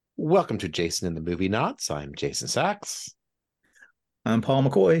Welcome to Jason and the Movie Knots. I'm Jason Sachs. I'm Paul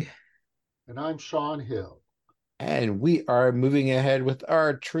McCoy. And I'm Shawn Hill. And we are moving ahead with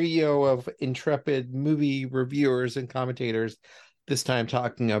our trio of intrepid movie reviewers and commentators, this time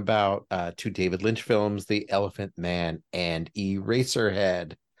talking about two David Lynch films, The Elephant Man and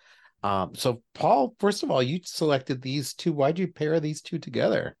Eraserhead. So, Paul, first of all, you selected these two. Why'd you pair these two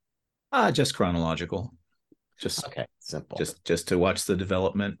together? Just chronological. Okay, simple. Just to watch the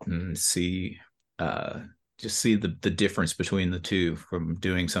development and see the difference between the two, from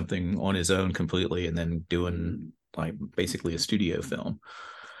doing something on his own completely and then doing like basically a studio film.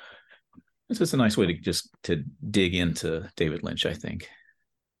 It's just a nice way to dig into David Lynch, I think.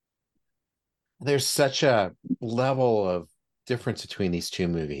 There's such a level of difference between these two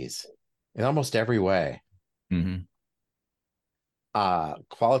movies in almost every way. Mm-hmm.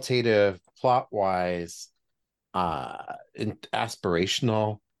 Qualitative, plot wise,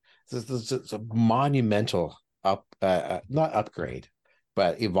 aspirational. This is a monumental not upgrade,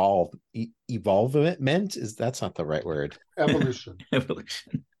 but evolvement is that's not the right word. Evolution.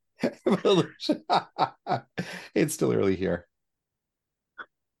 Evolution. Evolution. It's still early here.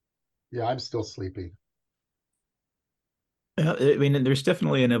 Yeah, I'm still sleepy. I mean, there's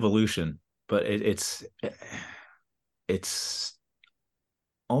definitely an evolution, but it's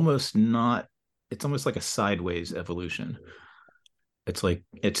almost not. It's almost like a sideways evolution. It's like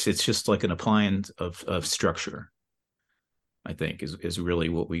it's just like an appliance of structure. I think is really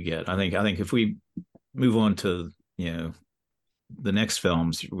what we get. I think if we move on to the next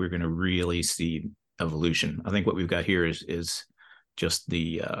films, we're going to really see evolution. I think what we've got here is just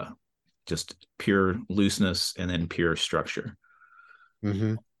the just pure looseness and then pure structure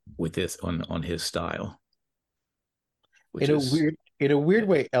with this on his style. In a weird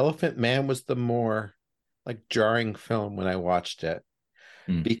way, Elephant Man was the more like jarring film when I watched it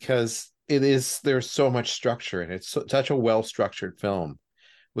because there's so much structure and it's such a well-structured film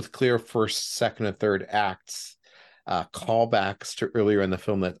with clear first, second, and third acts, callbacks to earlier in the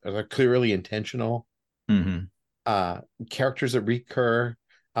film that are clearly intentional, characters that recur.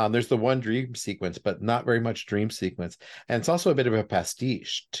 There's the one dream sequence, but not very much dream sequence. And it's also a bit of a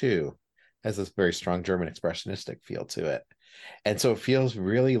pastiche, too. Has this very strong German expressionistic feel to it. And so it feels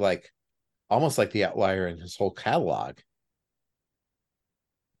really like, almost like the outlier in his whole catalog.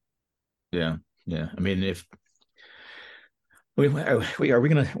 Yeah. I mean, if are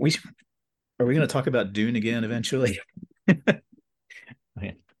we gonna talk about Dune again eventually? I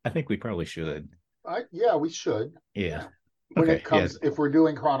think we probably should. Yeah, we should. Yeah. When it comes, if we're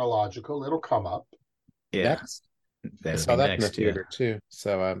doing chronological, it'll come up. Yeah. I saw that in the theater too,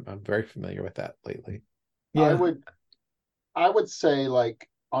 so I'm very familiar with that lately. Yeah. I would say, like,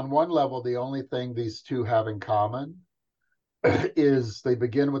 on one level, the only thing these two have in common is they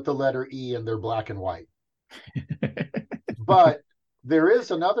begin with the letter E and they're black and white. But there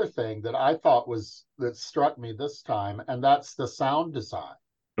is another thing that I thought that struck me this time, and that's the sound design.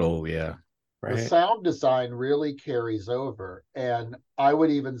 Oh, yeah. Right. The sound design really carries over. And I would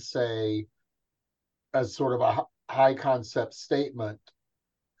even say, as sort of a high concept statement,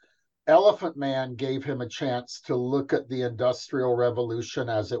 Elephant Man gave him a chance to look at the Industrial Revolution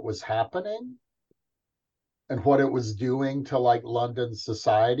as it was happening and what it was doing to like London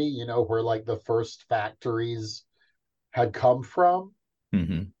society, where like the first factories had come from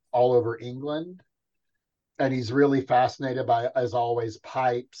all over England. And he's really fascinated by, as always,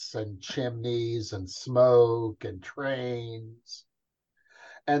 pipes and chimneys and smoke and trains.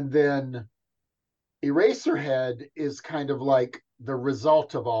 And then Eraserhead is kind of like the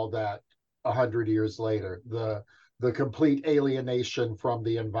result of all that 100 years later, the complete alienation from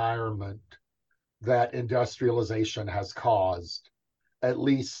the environment that industrialization has caused, at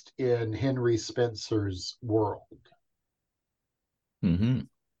least in Henry Spencer's world.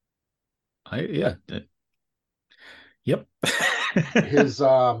 Yep. His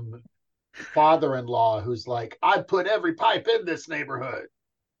father-in-law, who's like, I put every pipe in this neighborhood.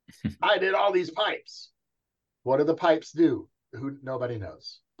 I did all these pipes. What do the pipes do? Nobody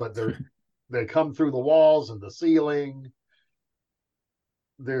knows. But they come through the walls and the ceiling.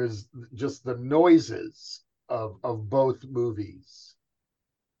 There's just the noises of both movies.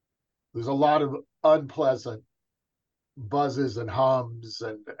 There's a lot of unpleasant buzzes and hums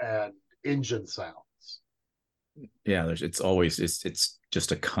and engine sounds. Yeah, it's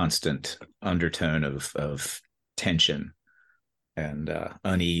just a constant undertone of tension and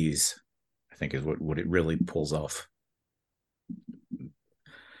unease, I think, is what it really pulls off.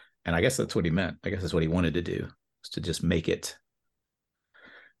 And I guess that's what he meant. I guess that's what he wanted to do, was to just make it.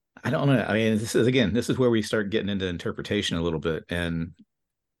 I don't know. I mean, this is where we start getting into interpretation a little bit. And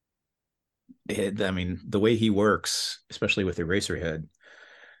I mean, the way he works, especially with Eraserhead,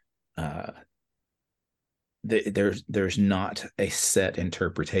 uh, there's not a set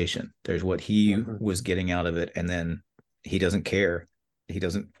interpretation. There's what he Mhm. was getting out of it, and then he doesn't care. He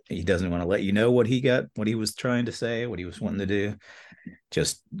doesn't want to let you know what he got, what he was trying to say, what he was wanting to do.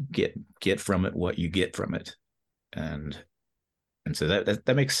 Just get from it what you get from it, and so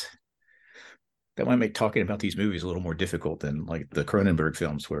that makes that might make talking about these movies a little more difficult than like the Cronenberg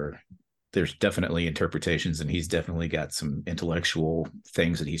films, where there's definitely interpretations and he's definitely got some intellectual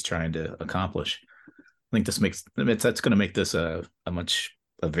things that he's trying to accomplish. I think that's going to make this a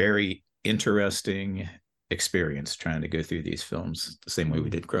very interesting experience trying to go through these films the same way we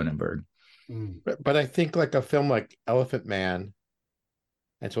did Cronenberg. Mm. But I think like a film like Elephant Man,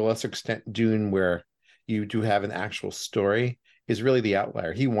 and to a lesser extent Dune, where you do have an actual story, is really the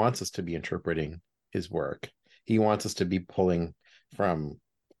outlier. He wants us to be interpreting his work. He wants us to be pulling from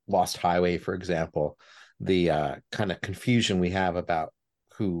Lost Highway, for example, the kind of confusion we have about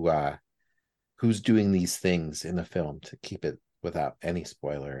who's doing these things in the film, to keep it without any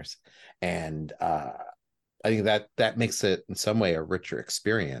spoilers. And I think that makes it in some way a richer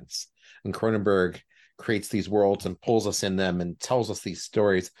experience. And Cronenberg creates these worlds and pulls us in them and tells us these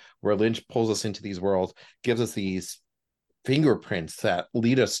stories, where Lynch pulls us into these worlds, gives us these fingerprints that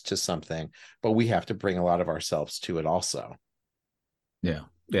lead us to something, but we have to bring a lot of ourselves to it also. Yeah,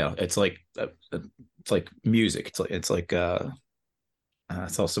 yeah. It's like music. I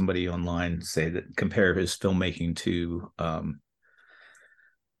saw somebody online say that compare his filmmaking to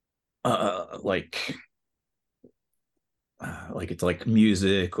like it's like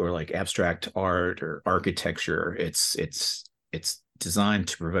music or like abstract art or architecture. It's designed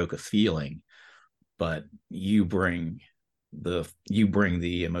to provoke a feeling, but you bring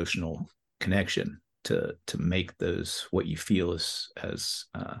the emotional connection to make those what you feel as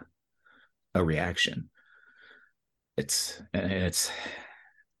a reaction.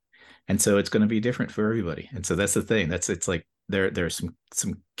 And so it's going to be different for everybody. And so that's the thing. It's like there's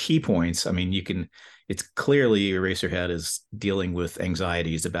some key points. I mean, you can it's clearly Eraserhead is dealing with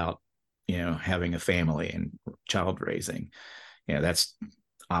anxieties about, having a family and child raising. That's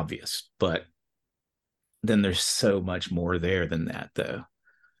obvious. But then there's so much more there than that, though.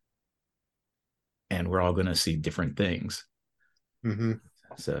 And we're all going to see different things. Mm-hmm.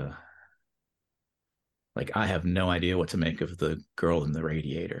 So, like, I have no idea what to make of the girl in the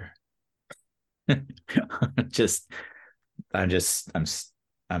radiator. just I'm just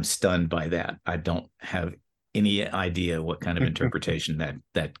I'm stunned by that. I don't have any idea what kind of interpretation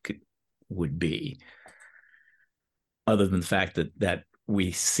would be, other than the fact that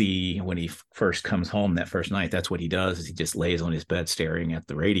we see when he first comes home that first night. That's what he does, is he just lays on his bed staring at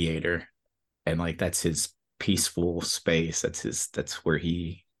the radiator, and like that's his peaceful space. That's where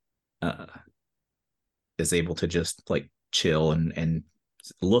he uh, is able to just like chill and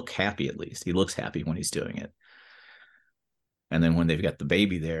look happy. At least he looks happy when he's doing it. And then when they've got the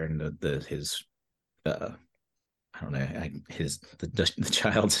baby there and his I don't know, the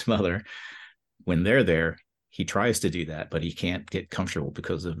child's mother, when they're there, he tries to do that, but he can't get comfortable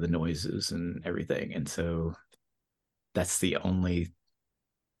because of the noises and everything. And so that's the only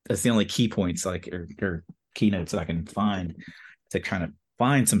key points, like, or keynotes I can find to kind of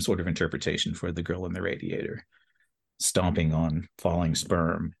find some sort of interpretation for the girl in the radiator stomping on falling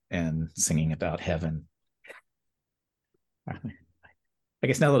sperm and singing about heaven. I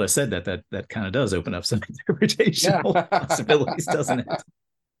guess now that I've said that kind of does open up some Yeah. interpretational possibilities, doesn't it?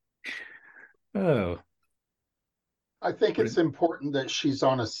 Oh, I think what it's important that she's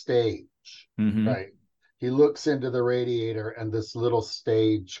on a stage, mm-hmm. right? He looks into the radiator and this little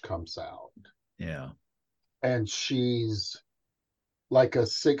stage comes out. Yeah. And she's like a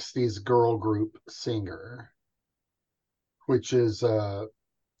 60s girl group singer, which is a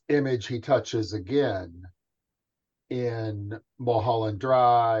image he touches again in Mulholland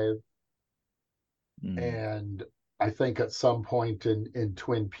Drive, Mm. and I think at some point in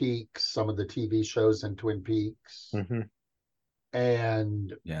Twin Peaks, some of the TV shows in Twin Peaks. Mm-hmm.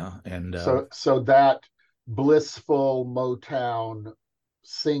 And Yeah. And so that blissful Motown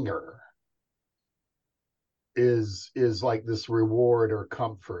singer is like this reward or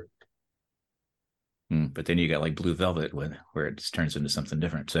comfort. but then you got like Blue Velvet where it just turns into something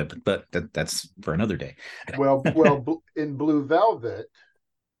different. So, but that's for another day. Well, in Blue Velvet,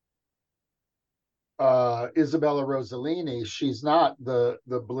 Isabella Rossellini, she's not the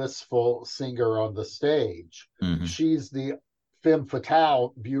blissful singer on the stage. Mm-hmm. She's the femme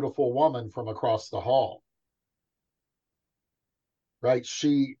fatale, beautiful woman from across the hall. Right?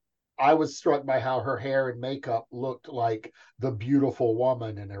 I was struck by how her hair and makeup looked like the beautiful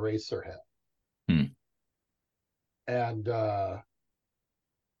woman in Eraserhead. and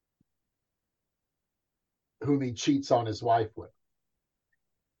whom he cheats on his wife with.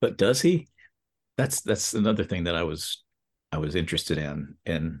 But does he? That's another thing that I was interested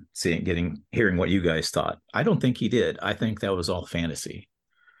in seeing, hearing what you guys thought. I don't think he did. I think that was all fantasy.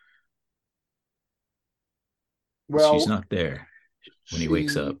 She's Well, not there when he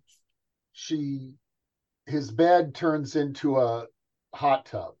wakes up. she she his bed turns into a hot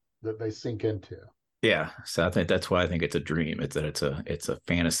tub that they sink into. Yeah, so I think that's why I think it's a dream. It's that it's a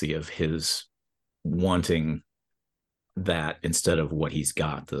fantasy of his wanting that instead of what he's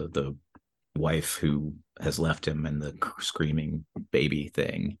got, the wife who has left him and the screaming baby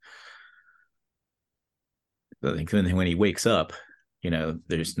thing. I think when he wakes up,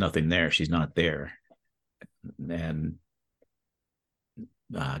 there's nothing there. She's not there, and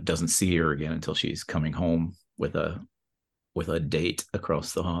doesn't see her again until she's coming home with a date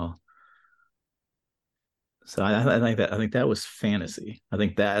across the hall. So I think that was fantasy. I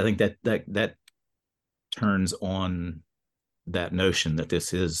think that turns on that notion that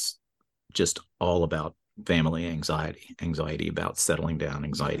this is just all about family anxiety about settling down,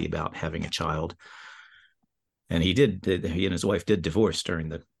 anxiety about having a child. And he and his wife did divorce during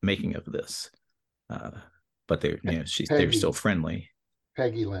the making of this, but they were still friendly.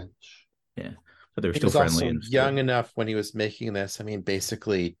 Peggy Lynch. Yeah, but they were He still was friendly also and young still, enough when he was making this. I mean,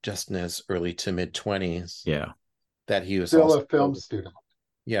 basically just in his early to mid 20s, yeah. that he was Still also, a film student.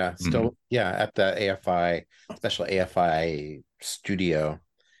 yeah, Mm-hmm. still, yeah, at the AFI, special AFI studio.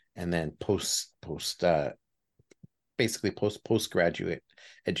 And then basically postgraduate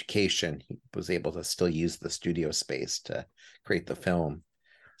education, he was able to still use the studio space to create the film.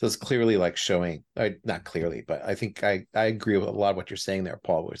 So it's clearly like showing, not clearly, but I think I agree with a lot of what you're saying there,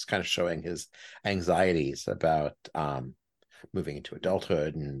 Paul, where it's kind of showing his anxieties about moving into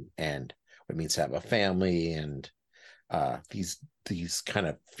adulthood and what it means to have a family, and these kind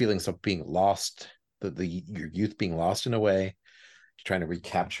of feelings of being lost, your youth being lost in a way, trying to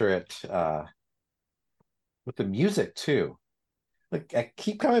recapture it with the music too. Like I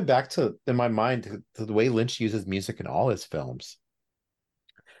keep coming back to in my mind to the way Lynch uses music in all his films.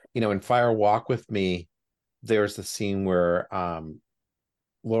 In Fire Walk with Me, there's the scene where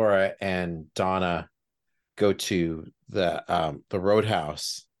Laura and Donna go to the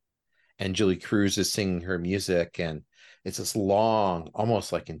Roadhouse, and Julie Cruz is singing her music, and it's this long,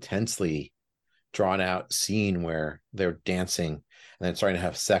 almost like intensely drawn out scene where they're dancing and then starting to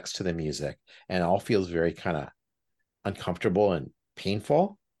have sex to the music, and it all feels very kind of uncomfortable and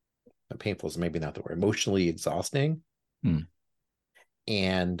painful. And painful is maybe not the word, emotionally exhausting. Hmm.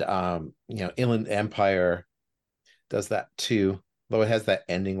 And Inland Empire does that too, though it has that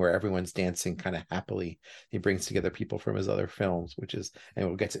ending where everyone's dancing kind of happily. He brings together people from his other films, and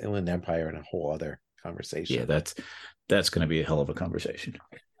we'll get to Inland Empire in a whole other conversation. Yeah, that's going to be a hell of a conversation.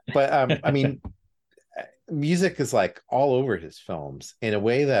 But I mean, music is like all over his films in a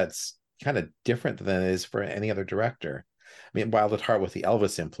way that's kind of different than it is for any other director. I mean, Wild at Heart with the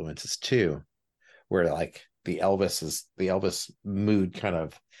Elvis influences too, where like the Elvis mood kind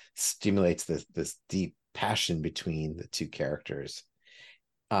of stimulates this deep passion between the two characters.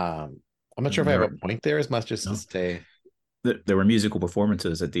 I'm not sure if I have a point there as much as to say there were musical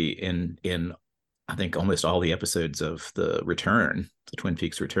performances in I think almost all the episodes of the Twin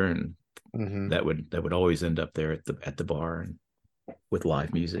Peaks Return, mm-hmm. that would always end up there at the bar and with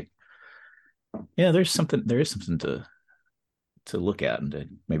live music. Yeah, there is something to look at and to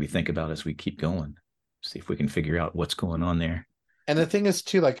maybe think about as we keep going. See if we can figure out what's going on there. And the thing is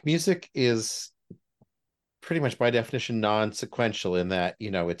too, like music is pretty much by definition non-sequential in that,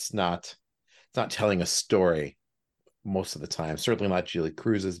 it's not telling a story most of the time. Certainly not Julie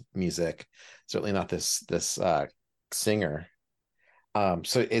Cruz's music, certainly not this singer.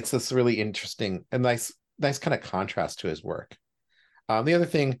 So it's this really interesting and nice kind of contrast to his work. The other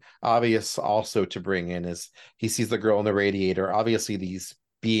thing obvious also to bring in is he sees the girl in the radiator. Obviously these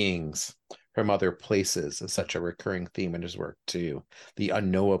beings from other places is such a recurring theme in his work too. The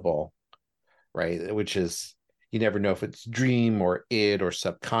unknowable, right? Which is, you never know if it's dream or id or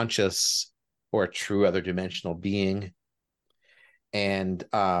subconscious or a true other dimensional being. And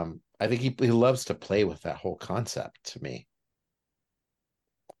I think he loves to play with that whole concept to me.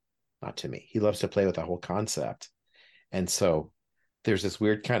 Not to me. He loves to play with that whole concept. And so there's this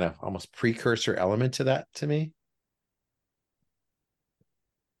weird kind of almost precursor element to that to me.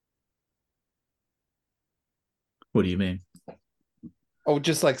 What do you mean? Oh,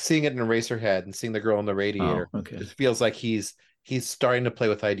 just like seeing it in Eraserhead and seeing the girl in the radiator. Oh, okay. It feels like he's starting to play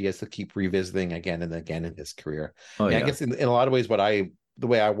with ideas to keep revisiting again and again in his career. Oh, And yeah. I guess in a lot of ways, the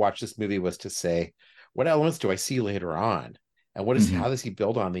way I watched this movie was to say, what elements do I see later on? And what is Mhm. how does he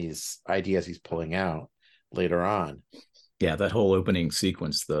build on these ideas he's pulling out later on? Yeah, that whole opening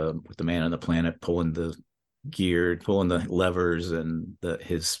sequence, with the man on the planet pulling the gear, pulling the levers, and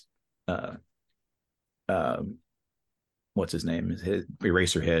his uh um what's his name? His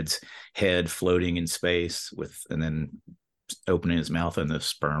Eraserhead's head floating in space and then opening his mouth and the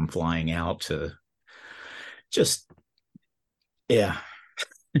sperm flying out to just, yeah.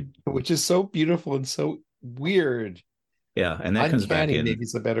 Which is so beautiful and so weird. Yeah, and that comes back Uncanny, in maybe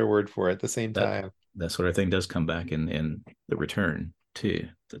is a better word for it at the same that time. that sort of thing does come back in the Return too,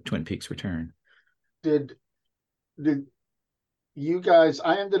 the Twin Peaks Return. Did you guys?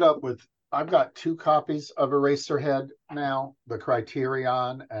 I ended up with. I've got 2 copies of Eraserhead now, the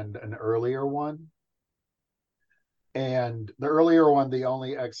Criterion and an earlier one. And the earlier one, the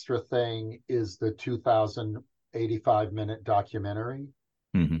only extra thing is the 2085-minute documentary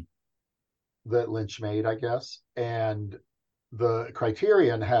Mm-hmm. that Lynch made, I guess. And the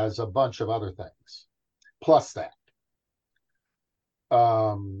Criterion has a bunch of other things plus that.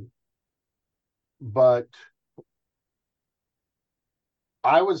 But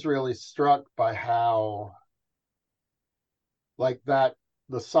I was really struck by how, like, that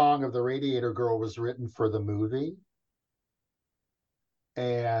the song of the Radiator Girl was written for the movie.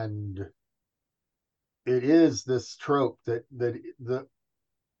 And it is this trope that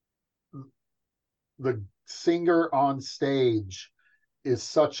the singer on stage is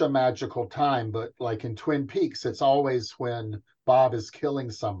such a magical time, but like in Twin Peaks, it's always when Bob is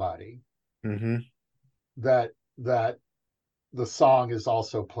killing somebody Mm-hmm. that the song is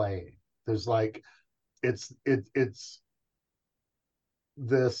also playing. There's like it's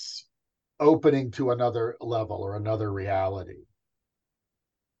this opening to another level or another reality.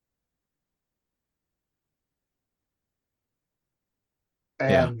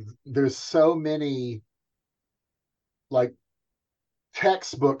 Yeah. And there's so many like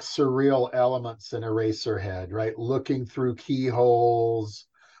textbook surreal elements in Eraserhead, right? Looking through keyholes,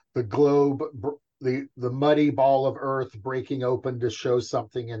 the globe, the muddy ball of earth breaking open to show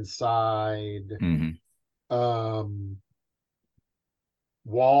something inside, Mm-hmm. um,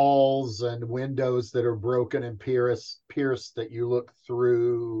 walls and windows that are broken and pierced that you look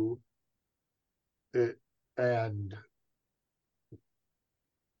through, it, and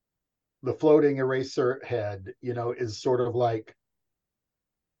the floating Eraserhead, is sort of like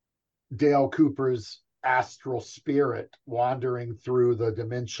Dale Cooper's astral spirit wandering through the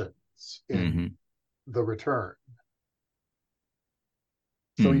dimensions in Mm-hmm. The Return.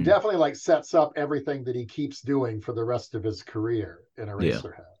 So he Mm-hmm. definitely like sets up everything that he keeps doing for the rest of his career in Yeah.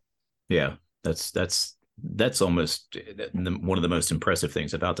 Eraserhead. Yeah. That's almost one of the most impressive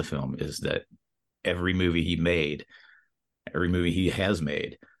things about the film is that every movie he made, every movie he has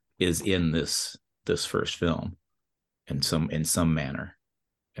made, is in this first film in some manner.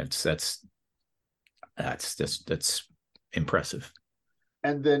 It's that's impressive.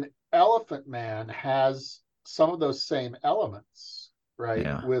 And then Elephant Man has some of those same elements, right?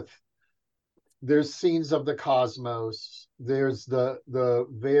 Yeah. There's scenes of the cosmos, there's the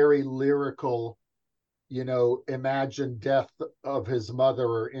very lyrical, imagine death of his mother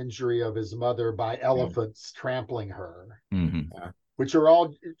or injury of his mother by elephants trampling her, Mm-hmm. which are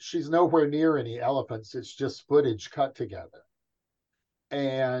all, she's nowhere near any elephants, it's just footage cut together.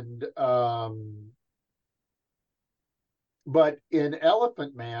 And but in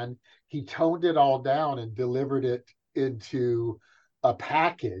Elephant Man, he toned it all down and delivered it into a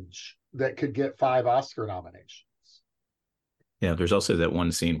package that could get 5 Oscar nominations. Yeah, there's also that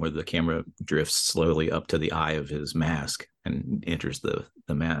one scene where the camera drifts slowly up to the eye of his mask and enters the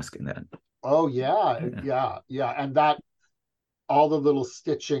mask, and that. Oh yeah, Yeah. yeah, and that all the little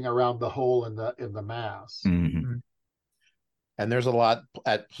stitching around the hole in the mask. Mm-hmm. And there's a lot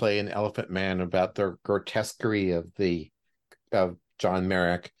at play in Elephant Man about the grotesquerie of John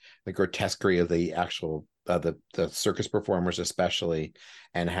Merrick, the grotesquerie of the actual the circus performers especially,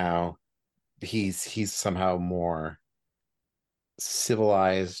 and how he's somehow more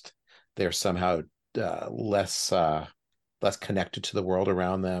civilized. They're somehow less connected to the world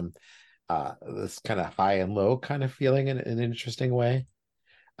around them. This kind of high and low kind of feeling in an interesting way,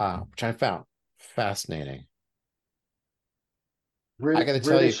 which I found fascinating. I got to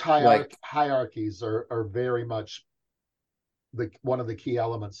tell you, British like, hierarchies are very much one of the key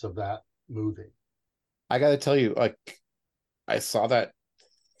elements of that movie. I got to tell you, like, I saw that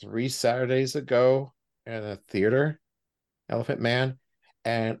 3 Saturdays ago in a theater, Elephant Man,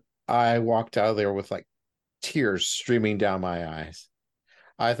 and I walked out of there with like tears streaming down my eyes.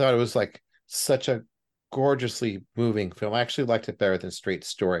 I thought it was like such a gorgeously moving film. I actually liked it better than Straight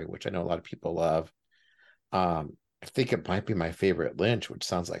Story, which I know a lot of people love. I think it might be my favorite Lynch, which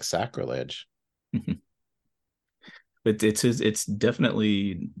sounds like sacrilege. But it's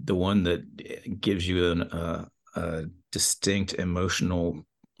definitely the one that gives you a distinct emotional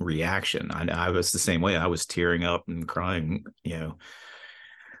reaction. I was the same way. I was tearing up and crying.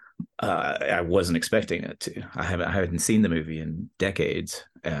 I wasn't expecting it to. I hadn't seen the movie in decades,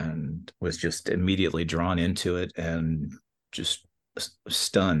 and was just immediately drawn into it, and just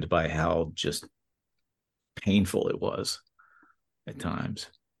stunned by how just painful it was at times.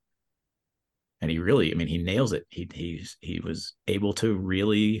 And he really, I mean, he nails it. He was able to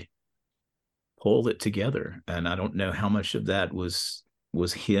really pull it together, and I don't know how much of that was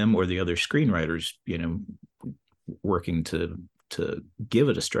him or the other screenwriters, working to give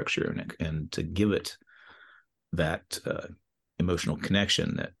it a structure, and to give it that emotional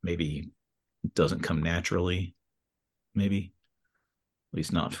connection that maybe doesn't come naturally. Maybe, at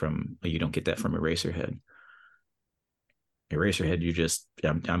least not from, you don't get that from Eraserhead.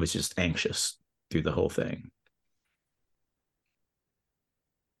 Eraserhead, I was just anxious through the whole thing.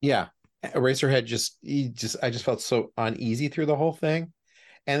 Yeah. Eraserhead I just felt so uneasy through the whole thing.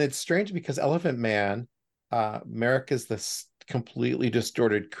 And it's strange because Elephant Man, Merrick is this completely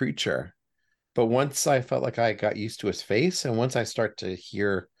distorted creature. But once I felt like I got used to his face, and once I start to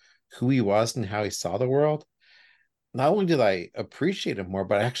hear who he was and how he saw the world, not only did I appreciate him more,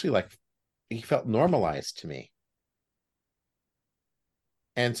 but actually like he felt normalized to me.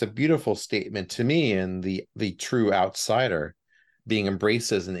 And it's a beautiful statement to me, and the true outsider being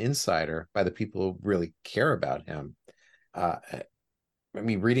embraced as an insider by the people who really care about him. Uh, I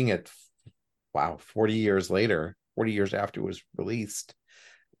mean, reading it, wow, 40 years later, 40 years after it was released,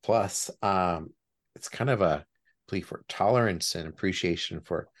 plus, it's kind of a plea for tolerance and appreciation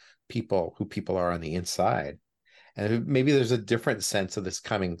for who people are on the inside. And maybe there's a different sense of this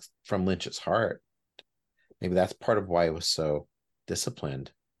coming from Lynch's heart. Maybe that's part of why it was so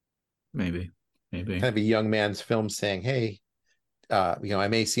disciplined. Maybe. Kind of a young man's film saying, hey, I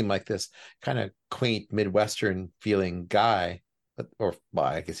may seem like this kind of quaint Midwestern feeling guy, well,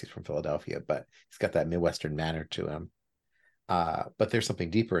 I guess he's from Philadelphia, but he's got that Midwestern manner to him. But there's something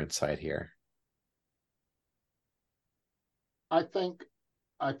deeper inside here. I think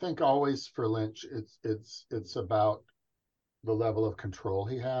always for Lynch, it's about the level of control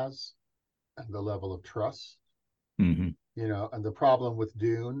he has and the level of trust. Mm-hmm. And the problem with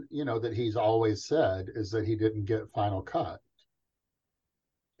Dune, that he's always said is that he didn't get final cut.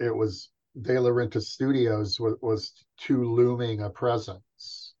 It was De Laurentiis Studios was too looming a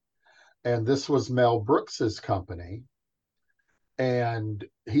presence. And this was Mel Brooks's company. And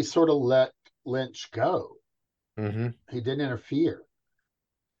he sort of let Lynch go. Mm-hmm. He didn't interfere.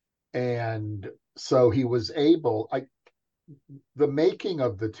 And so he was able, the making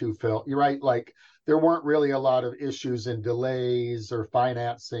of the two films, you're right, like there weren't really a lot of issues and delays or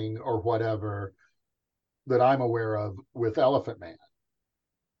financing or whatever that I'm aware of with Elephant Man.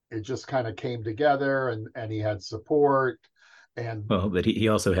 It just kind of came together, and he had support. And Well, but he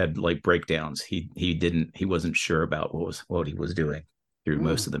also had like breakdowns. He wasn't sure about what he was doing through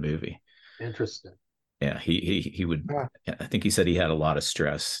most of the movie. Interesting. Yeah, he would. I think he said he had a lot of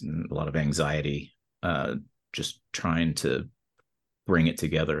stress and a lot of anxiety, just trying to bring it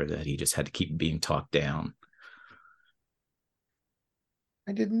together. That he just had to keep being talked down.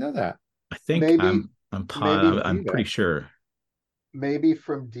 I didn't know that. I think maybe I'm pretty sure. Maybe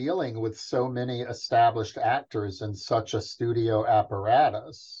from dealing with so many established actors and such a studio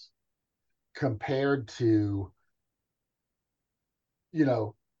apparatus compared to,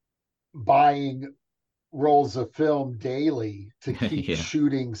 buying rolls of film daily to keep Yeah.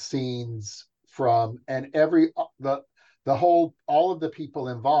 shooting scenes from, and the whole, all of the people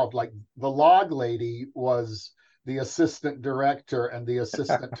involved, like the log lady was the assistant director and the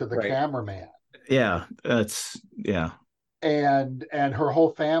assistant to the Right. cameraman. Yeah, And her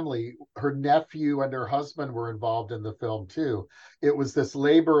whole family, her nephew and her husband were involved in the film too. It was this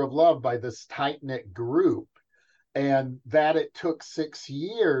labor of love by this tight-knit group, and that it took 6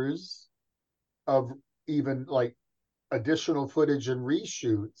 years of even like additional footage and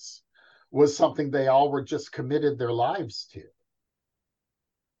reshoots was something they all were just committed their lives to.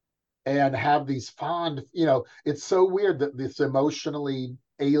 And have these fond, it's so weird that this emotionally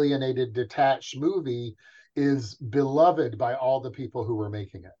alienated, detached movie is beloved by all the people who were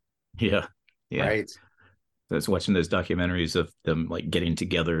making it. yeah. Right. I was watching those documentaries of them like getting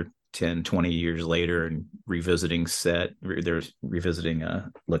together 10, 20 years later and revisiting they're revisiting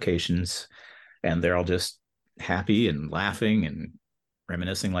locations, and they're all just happy and laughing and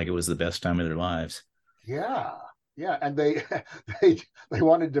reminiscing like it was the best time of their lives. Yeah. Yeah, and they they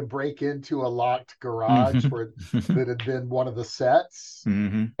wanted to break into a locked garage Mhm. where that had been one of the sets.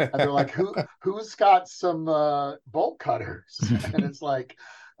 Mhm. And they're like, who's got some bolt cutters? And it's like,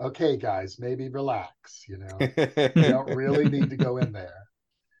 okay, guys, maybe relax, you don't really need to go in there.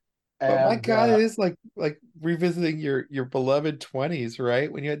 But my And God, it is like revisiting your beloved 20s,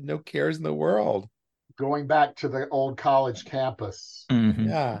 right? When you had no cares in the world. going back to the old college campus Mhm.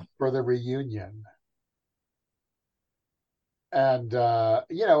 Yeah. for the reunion. And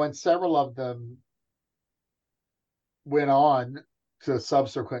and several of them went on to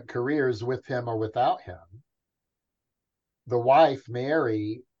subsequent careers with him or without him. The wife,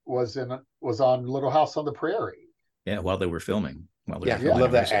 Mary, was on Little House on the Prairie. Yeah, while they were filming, while they were Yeah. I filming Yeah.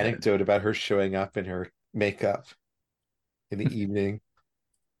 love that Eraserhead. anecdote about her showing up in her makeup in the evening.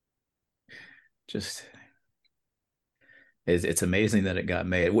 Just it's amazing that it got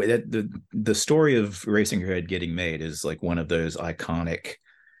made. The story of Racing Your Head getting made is like one of those iconic,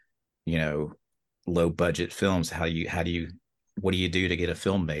 you know, low budget films. How do you what do you do to get a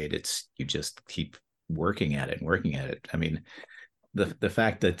film made? It's you just keep working at it and working at it. I mean, the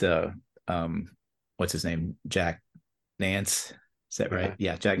fact that what's his name? Jack Nance. Is that right?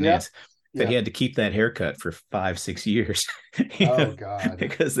 Yeah. Yeah, Jack Yep. Nance. That he Yeah. had to keep that haircut for 5, 6 years, Oh God.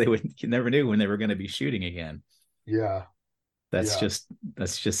 because you never knew when they were going to be shooting again. Yeah. That's Yeah. just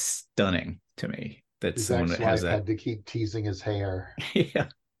that's just stunning to me. That His someone that has ex-wife that. had to keep teasing his hair. Yeah,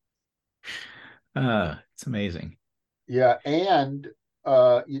 it's amazing. Yeah. And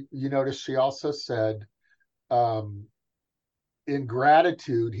you notice she also said, um, in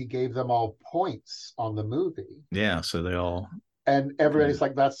gratitude, he gave them all points on the movie. Yeah, so they all And kind everybody's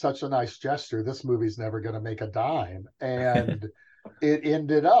like, that's such a nice gesture. This movie's never going to make a dime. of And it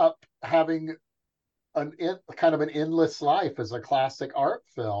ended up having kind of an endless life as a classic art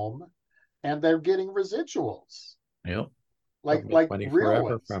film. And they're getting residuals, yep. They'll make like money real forever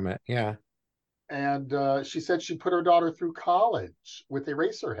ones. from it. Yeah. And she said she put her daughter through college with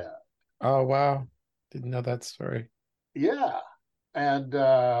Eraserhead. Oh wow. Didn't know that story. Yeah. And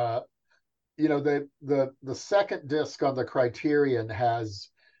the second disc on the Criterion has,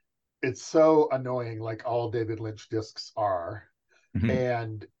 it's so annoying, like all David Lynch discs are. Mhm.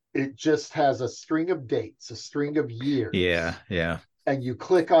 And it just has a string of dates, a string of Yeah, years. yeah. And you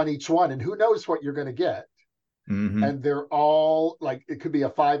click on each one, and who knows what you're going to get. Hmm. And they're all like, it could be a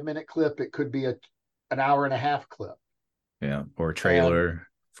 5 minute clip, it could be an hour and a half clip, Yeah, or a and trailer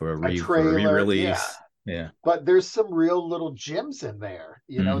for a a trailer. Yeah. re-release. Yeah. But there's some real little gems in there,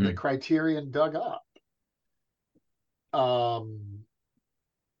 that Hmm. Criterion dug up. Um,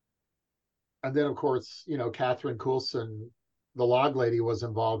 and then, of course, Catherine Coulson, the log lady, was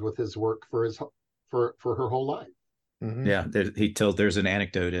involved with his work for her whole life. Hmm. Yeah, there's an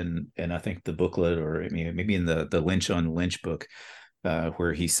anecdote in I think the booklet, or I mean maybe in the Lynch on Lynch book,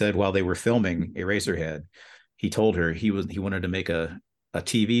 where he said while they were filming Eraserhead, he told her he wanted to make a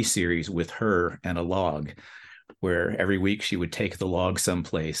TV series with her and a log, where every week she would take the log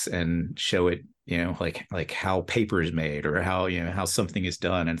someplace and show it, like how paper is made, or how how something is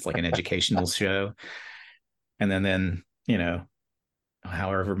done, and it's like an educational show. And then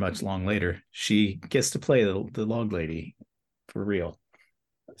however much long later, she gets to play the log lady for real.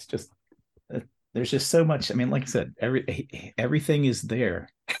 It's just there's just so much. I mean, like I said, everything is there.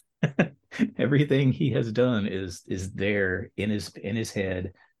 Everything he has done is there in his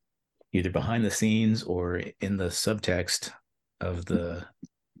head, either behind the scenes or in the subtext of the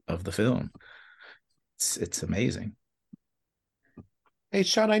film. It's amazing. Hey,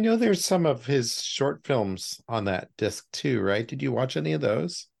 Sean, I know there's some of his short films on that disc too, right? Did you watch any of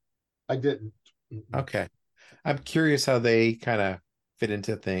those? I didn't. Okay. I'm curious how they kind of fit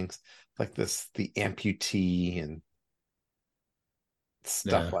into things like this, the amputee and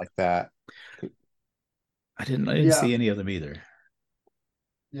stuff Yeah, like that. I didn't Yeah. see any of them either.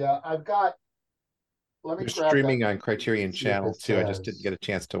 Yeah. I've got, let me They're grab that streaming on list Criterion and see if Channel it too. I just didn't says. get a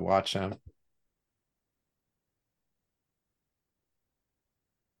chance to watch them.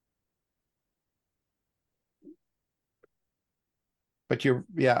 But it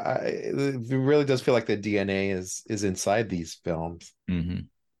really does feel like the DNA is inside these films. Hmm.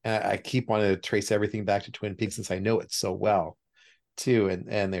 And I keep wanting to trace everything back to Twin Peaks since I know it so well too.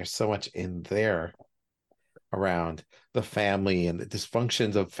 And there's so much in there around the family and the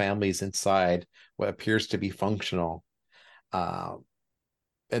dysfunctions of families inside what appears to be functional. Um,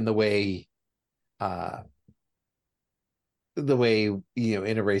 and uh, the way, in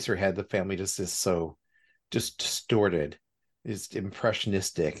Eraserhead, the family just is so just distorted, is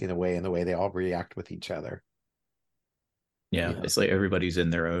impressionistic in the way they all react with each other. Yeah, You know, it's like everybody's in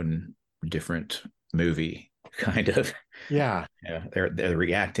their own different movie. kind of. Yeah. Yeah, they're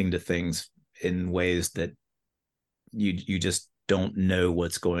reacting to things in ways that you just don't know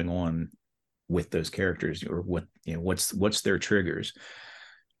what's going on with those characters, or what, what's their triggers.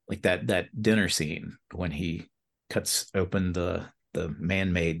 Like that dinner scene when he cuts open the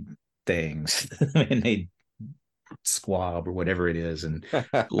man-made things, man-made squab or whatever it is, and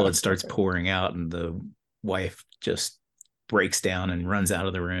blood starts pouring out, and the wife just breaks down and runs out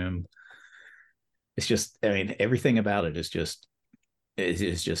of the room. It's just, I mean, everything about it is just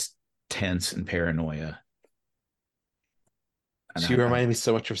tense and paranoia. And She reminded me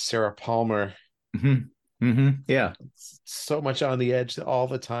so much of Sarah Palmer. Yeah, So much on the edge all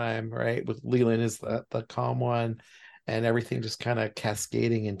the time, right? With Leland is the calm one, and everything just kind of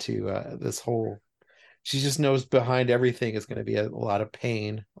cascading into this whole. She just knows behind everything is going to be a lot of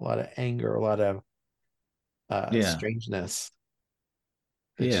pain, a lot of anger, a lot of yeah, strangeness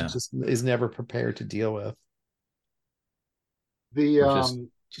that she yeah. just is never prepared to deal with. The Or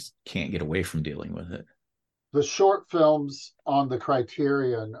just can't get away from dealing with it. the short films on the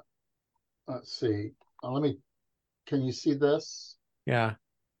Criterion. Let's see. Let me. Can you see this? Yeah.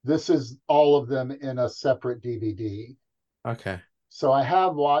 This is all of them in a separate DVD. Okay. So I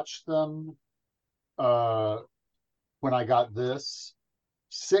have watched them uh, when I got this.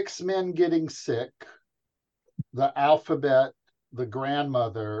 Six Men Getting Sick, The Alphabet, The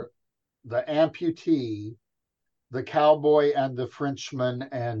Grandmother, The Amputee, The Cowboy and the Frenchman,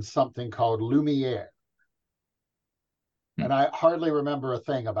 and something called Lumiere. Hmm. And I hardly remember a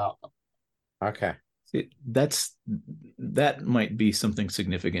thing about them. Okay. That might be something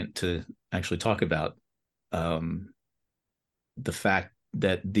significant to actually talk about. Um, the fact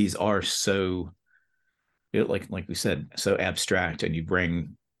that these are so, like we said, so abstract, and you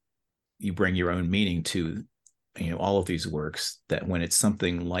bring your own meaning to, all of these works, that when it's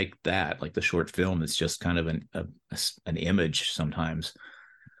something like that, like the short film, it's just kind of an image. Sometimes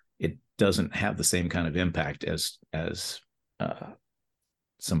it doesn't have the same kind of impact as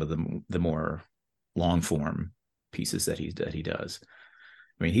some of the more long form pieces that he does.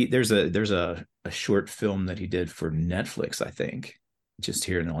 I mean, there's a short film that he did for Netflix, I think, just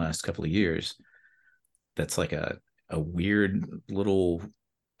here in the last couple of years. That's like a weird little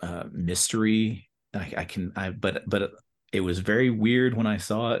mystery. But it was very weird when I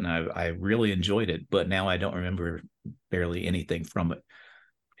saw it, and I really enjoyed it. But now I don't remember barely anything from it.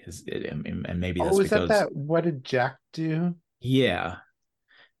 And maybe Oh, that's is that because, what did Jack do? yeah.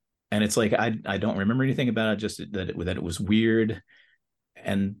 And it's like I don't remember anything about it, just that it was weird.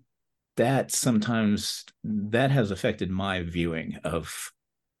 And that sometimes that has affected my viewing of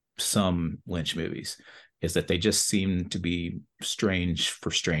some Lynch movies, is that they just seem to be strange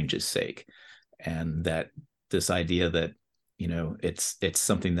for strange's sake. And that this idea that, it's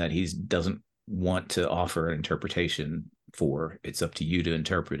something that he doesn't want to offer an interpretation for, it's up to you to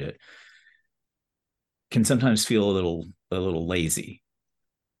interpret it, can sometimes feel a little lazy.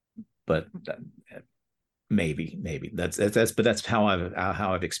 But maybe but that's how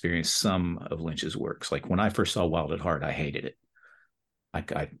I've experienced some of Lynch's works. Like when I first saw Wild at Heart, I hated it.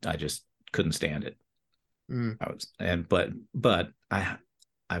 I just couldn't stand it. Mm. But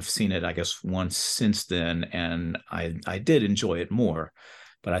I've seen it, I guess, once since then, and I did enjoy it more.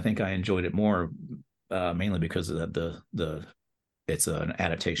 But I think I enjoyed it more mainly because of the it's an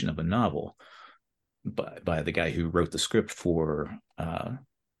adaptation of a novel by the guy who wrote the script for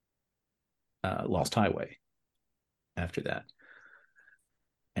Lost Highway after that.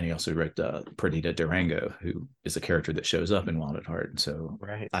 And he also wrote Perdita Durango, who is a character that shows up in Wild at Heart. And so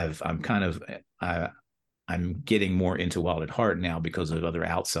Right. I'm getting more into Wild at Heart now because of other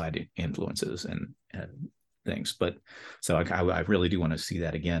outside influences and things. But so I really do want to see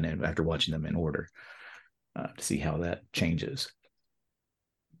that again, and after watching them in order, to see how that changes.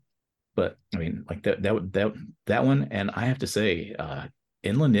 But I mean, like that one, and I have to say,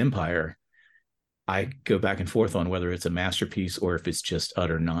 Inland Empire, I go back and forth on whether it's a masterpiece or if it's just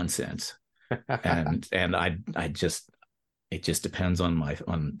utter nonsense. And I just, it just depends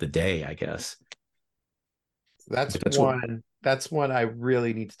on the day, I guess. That's But that's what. one I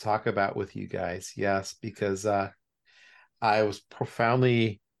really need to talk about with you guys. Yes, because I was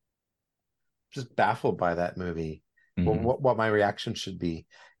profoundly just baffled by that movie. Well, Mhm. what my reaction should be.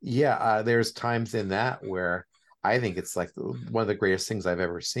 Yeah, there's times in that where I think it's like one of the greatest things I've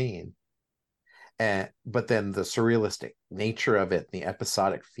ever seen. And but then the surrealistic nature of it, the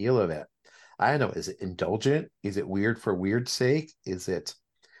episodic feel of it. I don't know, is it indulgent? Is it weird for weird's sake? Is it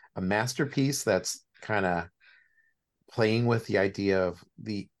a masterpiece that's kind of playing with the idea of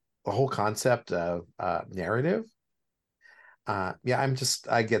the whole concept of narrative? Yeah,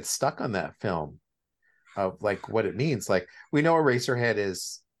 I get stuck on that film. of like what it means. Like we know Eraserhead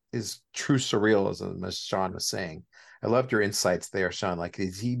is true surrealism, as Shawn was saying. I loved your insights there, Shawn. Like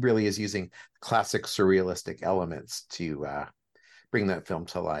he really is using classic surrealistic elements to bring that film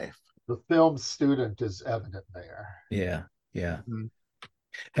to life. The film student is evident there. Yeah, yeah. Mhm.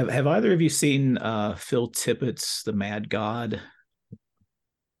 Have either of you seen Phil Tippett's The Mad God?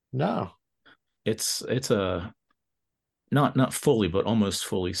 No. It's a not fully, but almost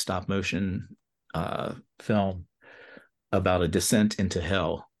fully stop motion film about a descent into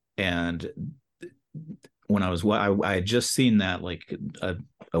hell. And when I had just seen that like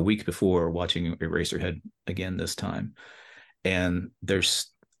a week before watching Eraserhead again this time, and there's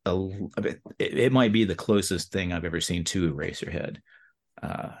it might be the closest thing I've ever seen to Eraserhead,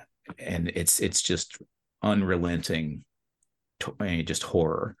 uh, and it's just unrelenting, just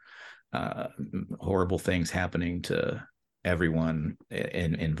horror, uh, horrible things happening to everyone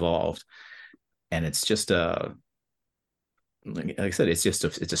involved, and it's just like I said, it's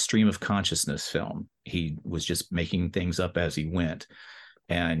a stream of consciousness film. He was just making things up as he went,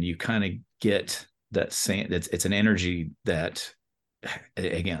 and you kind of get that same. It's an energy that,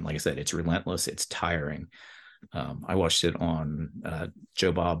 again, like I said, it's relentless. It's tiring. I watched it on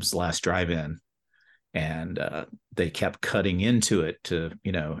Joe Bob's Last Drive-In, and they kept cutting into it to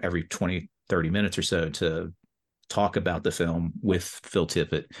every 20-30 minutes or so to talk about the film with Phil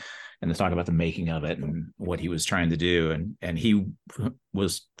Tippett and to talk about the making of it and what he was trying to do. And he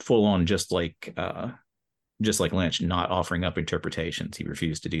was full on just like Lynch, not offering up interpretations. He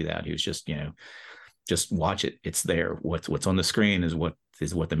refused to do that. He was just watch it. It's there. What's on the screen is what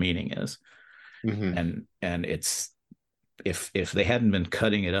the meaning is. Mm-hmm. And it's if they hadn't been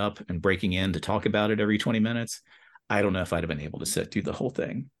cutting it up and breaking in to talk about it every 20 minutes, I don't know if I'd have been able to sit through the whole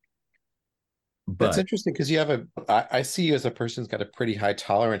thing. That's But interesting because I see you as a person who's got a pretty high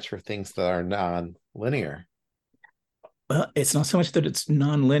tolerance for things that are non-linear. it's not so much that it's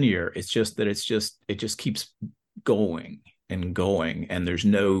non-linear. It's just that it just keeps going and going, and there's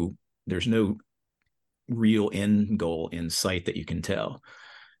no real end goal in sight that you can tell.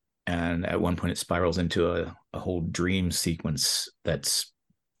 And at one point, it spirals into a whole dream sequence that's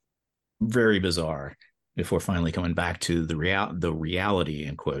very bizarre before finally coming back to the reality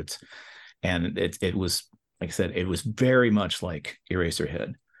in quotes. And it was, like I said, it was very much like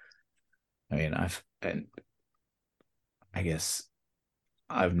Eraserhead. I mean, I guess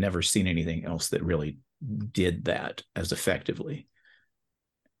I've never seen anything else that really did that as effectively.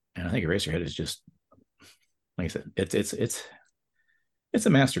 And I think Eraserhead is just, like I said, it's a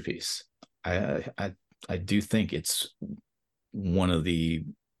masterpiece. I do think it's one of the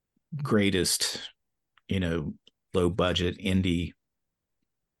greatest, low budget indie,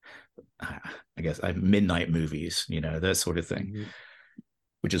 I guess, midnight movies, that sort of thing, Mm-hmm.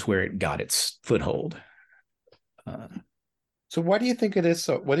 which is where it got its foothold. So why do you think it is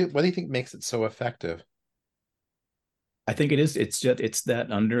so? What do you think makes it so effective? I think it is. It's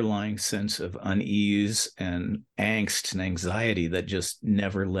that underlying sense of unease and angst and anxiety that just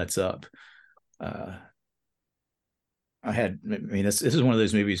never lets up. Uh, I mean, this is one of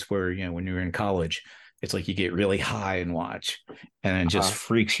those movies where when you're in college, it's like you get really high and watch, and it just Uh-huh.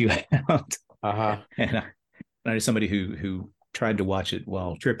 freaks you out. Uh-huh. And I know somebody who tried to watch it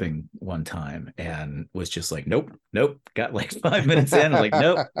while tripping one time and was just like, nope, nope. Got like 5 minutes in, I was like,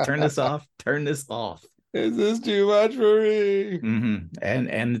 nope, turn this off, turn this off. Is this too much for me?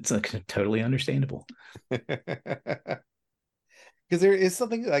 And it's like totally understandable. Because there is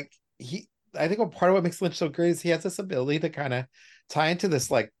something like I think part of what makes Lynch so great is he has this ability to kind of tie into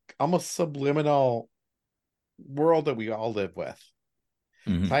this like almost subliminal world that we all live with,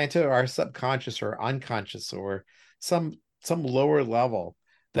 Mm-hmm. tie into our subconscious or unconscious or some lower level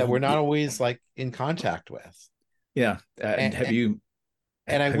that Well, we're not always like in contact with. yeah. And, Have and, you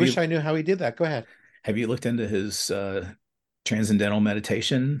and I have wish you I knew how he did that. Go ahead. have you looked into his transcendental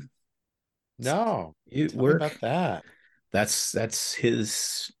meditation No, tell me work? about that. That's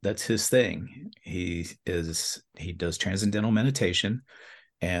his thing. He does transcendental meditation,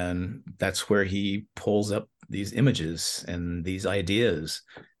 and that's where he pulls up these images and these ideas.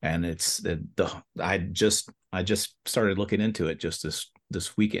 And it's I just started looking into it just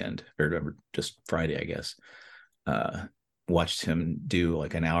this weekend, or just Friday, I guess. uh Watched him do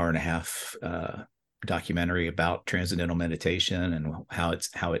like an hour and a half documentary about transcendental meditation and how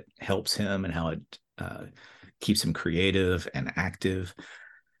it helps him and how it keeps him creative and active.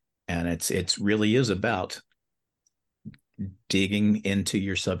 And it's really is about digging into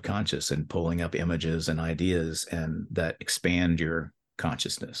your subconscious and pulling up images and ideas and that expand your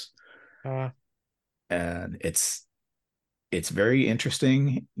consciousness. Uh, And it's very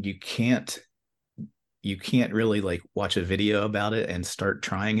interesting. You can't you can't really like watch a video about it and start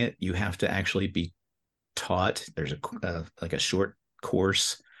trying it. You have to actually be taught. There's a like a short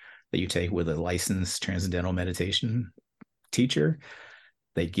course that you take with a licensed transcendental meditation teacher.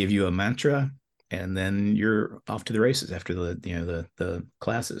 They give you a mantra, and then you're off to the races after the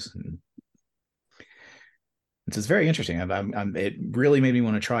classes. And it's very interesting. It really made me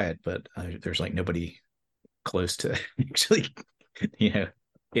want to try it, but there's like nobody close to actually, you know,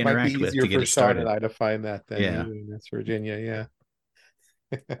 Might be interact with easier to get for it Shawn and started. I to find that than Yeah. you in West Virginia. Yeah.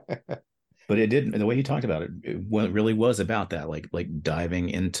 But it did, the way he talked about it, it really was about that, like diving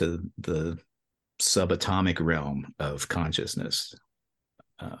into the subatomic realm of consciousness.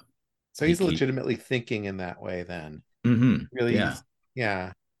 Uh, So he's legitimately thinking in that way then. Really, yeah.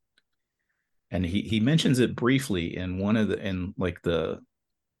 Yeah. And he mentions it briefly in one of the in like the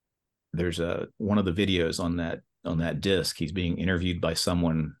there's a one of the videos on that disc. He's being interviewed by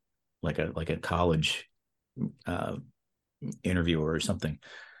someone like a college uh, interviewer or something.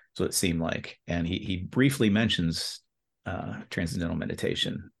 So it seemed like, and he briefly mentions transcendental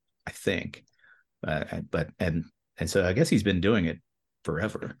meditation, I think, but and so I guess he's been doing it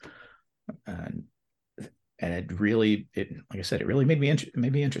forever, and it really, it like I said, it really made me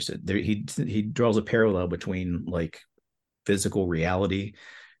interested. There, he draws a parallel between like physical reality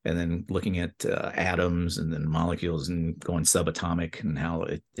and then looking at atoms and then molecules and going subatomic, and how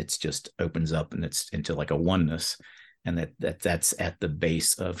it's just opens up and it's into like a oneness, and that's at the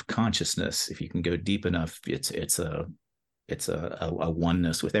base of consciousness. If you can go deep enough, it's a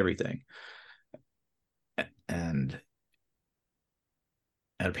oneness with everything. And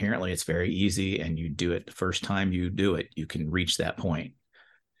apparently it's very easy, and you do it the first time you do it, you can reach that point.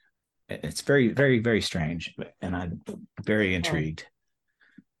 It's very, very, very strange, and I'm very intrigued.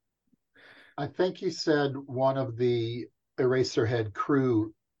 I think he said one of the Eraserhead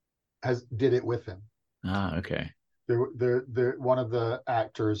crew did it with him. Okay. One of the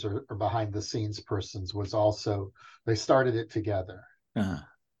actors or behind the scenes persons was also, they started it together.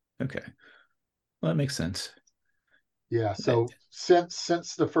 Okay. Well, that makes sense. Yeah. So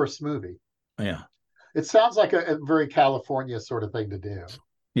since the first movie. Yeah. It sounds like a very California sort of thing to do.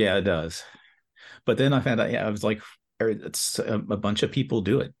 Yeah, it does. But then I found out, yeah, I was like, it's a bunch of people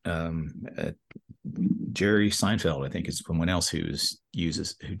do it. Jerry Seinfeld, I think, is someone else who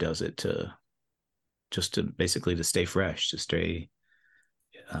does it to just to basically to stay fresh, to stay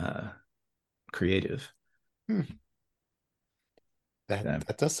creative.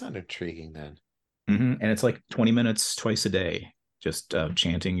 That does sound intriguing then. And it's like 20 minutes twice a day, just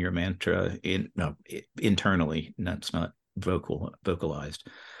chanting your mantra internally. That's not vocalized.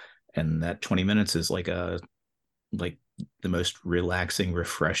 And that 20 minutes is like the most relaxing,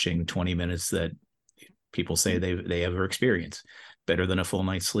 refreshing 20 minutes that people say they ever experience. Better than a full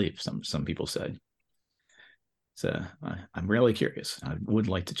night's sleep, some people said. So I'm really curious. I would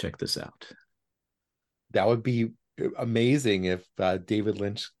like to check this out. That would be amazing if David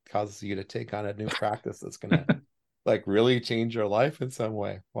Lynch causes you to take on a new practice that's gonna like really change your life in some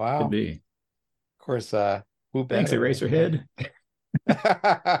way. Wow. Could be. Of course, who Thanks, better? Eraserhead.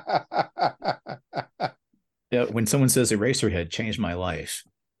 Yeah, when someone says Eraserhead changed my life,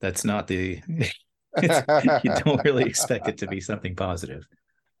 that's not the you don't really expect it to be something positive.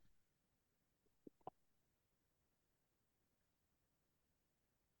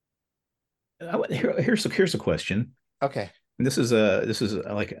 Here's a question. Okay. And this is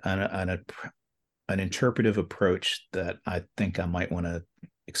like an interpretive approach that I think I might want to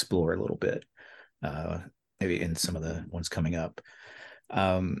explore a little bit, maybe in some of the ones coming up.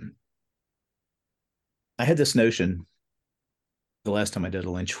 I had this notion the last time I did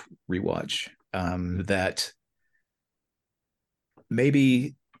a Lynch rewatch, that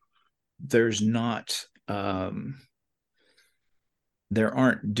maybe there's not there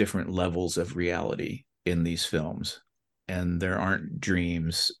aren't different levels of reality in these films, and there aren't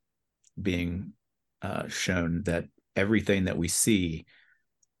dreams being shown, that everything that we see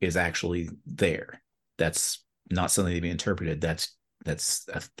is actually there. That's not something to be interpreted. That's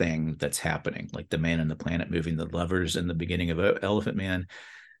a thing that's happening. Like the man in the planet moving the levers in the beginning of Elephant Man,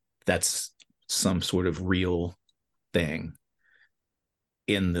 that's some sort of real thing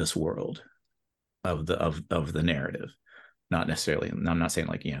in this world of the narrative. Not necessarily, I'm not saying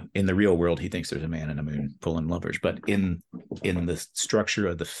like, in the real world he thinks there's a man in a moon pulling levers, but in the structure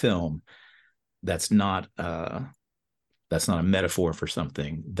of the film, that's not a metaphor for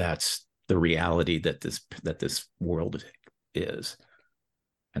something. That's the reality that this world is.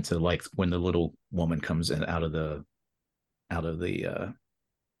 And so, like when the little woman comes in out of the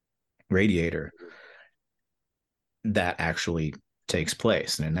radiator, that actually takes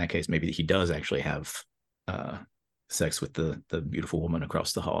place. And in that case, maybe he does actually have sex with the beautiful woman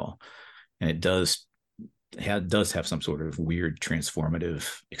across the hall, and it does have some sort of weird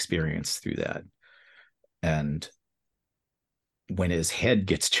transformative experience through that. And when his head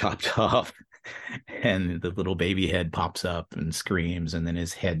gets chopped off and the little baby head pops up and screams, and then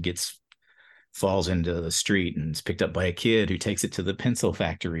his head falls into the street and is picked up by a kid who takes it to the pencil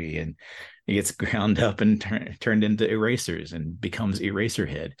factory, and he gets ground up and turned into erasers and becomes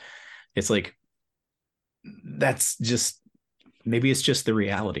Eraserhead. It's like, that's just, maybe it's just the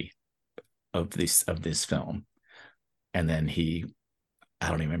reality of this film. And then I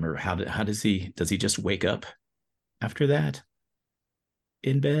don't even remember does he just wake up after that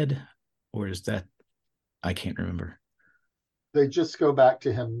in bed, or is that, I can't remember. They just go back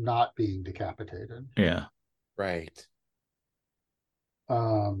to him not being decapitated. Yeah. Right.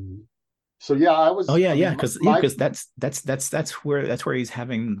 So yeah, I was. Oh yeah, I yeah, mean, because that's where he's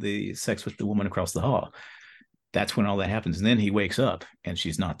having the sex with the woman across the hall. That's when all that happens, and then he wakes up and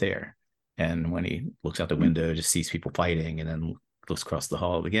she's not there. And when he looks out the window, just sees people fighting, and then looks across the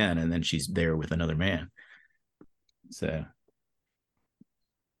hall again, and then she's there with another man. So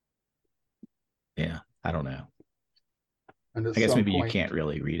yeah, I don't know. And I guess maybe you can't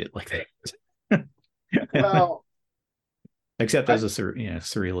really read it like that. Well, except as a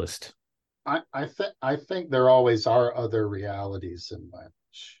surrealist. I think there always are other realities in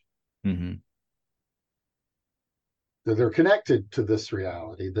Lynch. Mm-hmm. That they're connected to this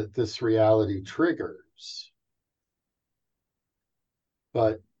reality, that this reality triggers.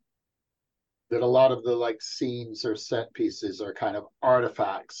 But that a lot of the like scenes or set pieces are kind of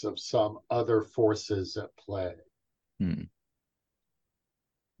artifacts of some other forces at play. Hmm.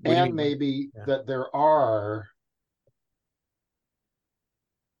 And maybe that there are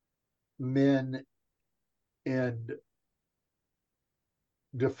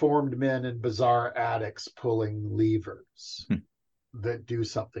deformed men in bizarre attics pulling levers that do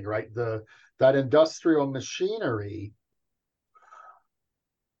something, right? That industrial machinery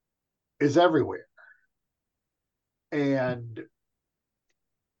is everywhere. And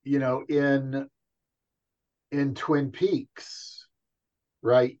in Twin Peaks,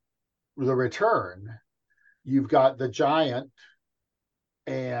 right, The Return, you've got the giant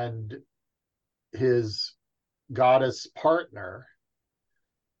and his goddess partner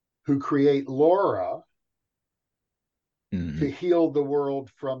who create Laura to heal the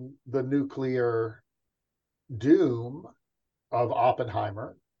world from the nuclear doom of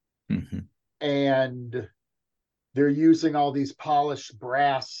Oppenheimer. And they're using all these polished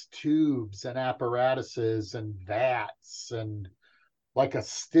brass tubes and apparatuses and vats and like a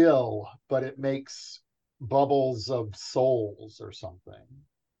still, but it makes bubbles of souls or something.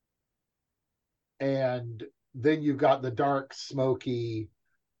 And then you've got the dark, smoky,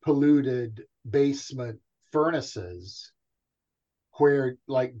 polluted basement furnaces where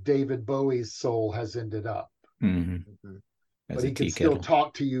like David Bowie's soul has ended up. But he can still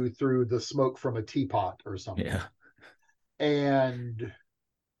talk to you through the smoke from a teapot or something. Yeah. And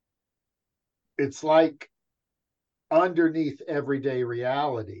it's like underneath everyday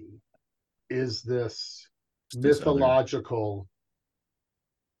reality is this mythological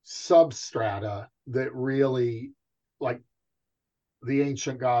substrata that really, like, the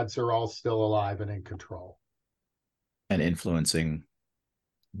ancient gods are all still alive and in control. And influencing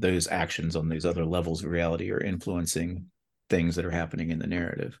those actions on these other levels of reality, or influencing things that are happening in the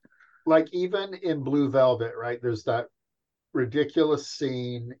narrative. Like even in Blue Velvet, right? There's that ridiculous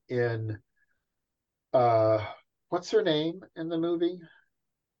scene in what's her name in the movie?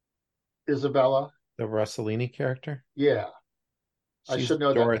 Isabella, the Rossellini character. Yeah, She's I should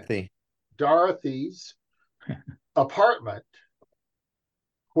know Dorothy. That Dorothy's apartment,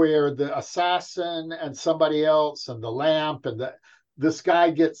 where the assassin and somebody else and the lamp and this guy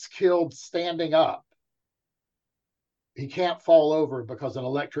gets killed standing up. He can't fall over because an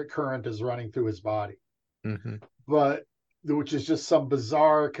electric current is running through his body. But which is just some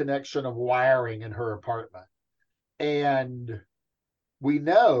bizarre connection of wiring in her apartment. And we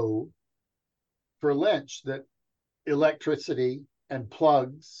know for Lynch that electricity and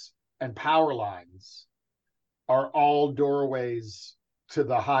plugs and power lines are all doorways to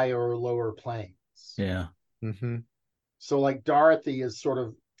the higher or lower planes. Yeah. So like Dorothy is sort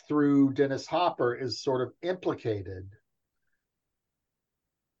of, through Dennis Hopper, is sort of implicated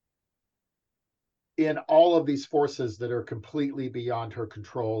in all of these forces that are completely beyond her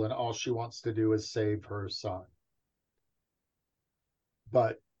control, and all she wants to do is save her son.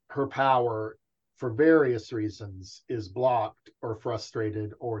 But her power, for various reasons, is blocked or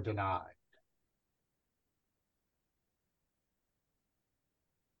frustrated or denied.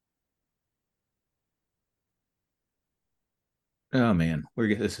 Oh man,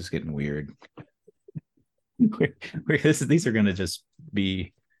 this is getting weird. These are going to just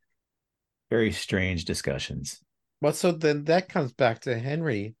be very strange discussions. Well, so then that comes back to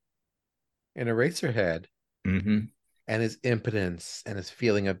Henry in Eraserhead Mm-hmm. and his impotence and his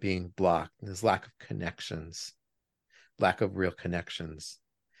feeling of being blocked and his lack of connections, lack of real connections,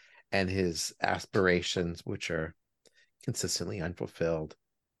 and his aspirations, which are consistently unfulfilled.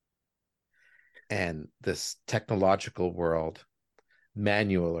 And this technological world,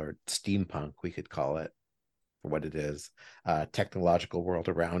 manual or steampunk, we could call it for what it is, technological world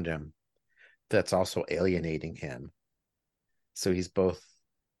around him that's also alienating him. So he's both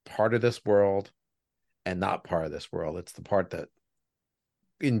part of this world and not part of this world. It's the part that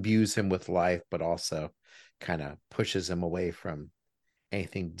imbues him with life, but also kind of pushes him away from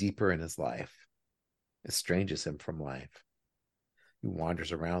anything deeper in his life, estranges him from life. He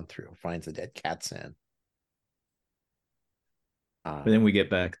wanders around through, finds a dead cat's in. But then we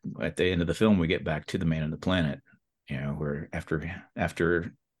get back at the end of the film, we get back to the man on the planet, where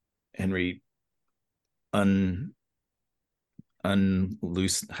after Henry un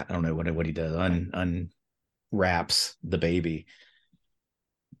unloose, I don't know what he does, unwraps the baby,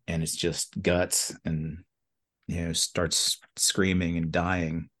 and it's just guts, and starts screaming and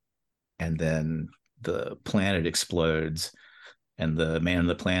dying, and then the planet explodes, and the man on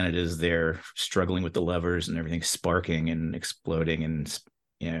the planet is there struggling with the levers and everything sparking and exploding, and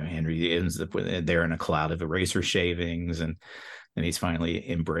Henry ends up there in a cloud of eraser shavings, and he's finally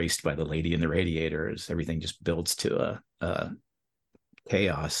embraced by the lady in the radiator as everything just builds to a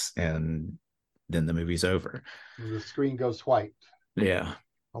chaos, and then the movie's over. The screen goes white. Yeah.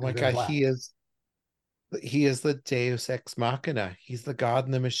 Oh my god, he is the Deus ex machina. He's the god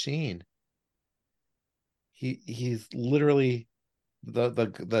in the machine. He's literally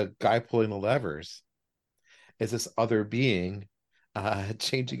the guy pulling the levers is this other being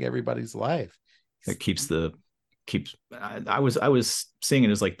changing everybody's life. It keeps I was seeing it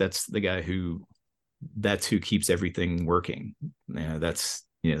as like that's the guy that's who keeps everything working. That's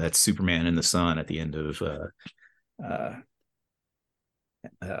Superman in the sun at the end of uh,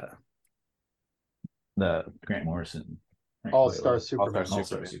 uh, the Grant Morrison All-Star Superman.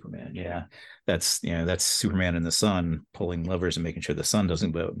 All-Star Superman. Yeah, that's Superman in the sun pulling levers and making sure the sun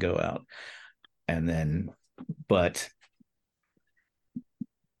doesn't go out. And then, but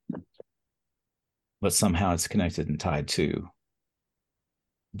somehow it's connected and tied to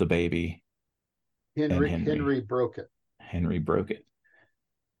the baby. Henry broke it. Henry broke it.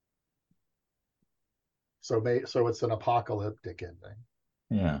 So it's an apocalyptic ending.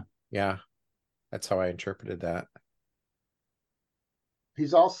 Yeah, that's how I interpreted that.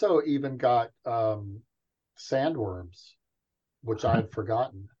 He's also even got sandworms, which I had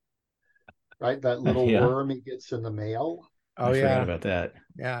forgotten. Right, that little worm he gets in the mail. I forgot about that.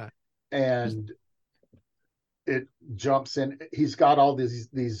 Yeah, and it jumps in. He's got all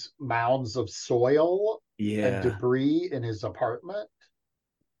these mounds of soil and debris in his apartment,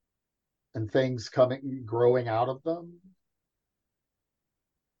 and things growing out of them.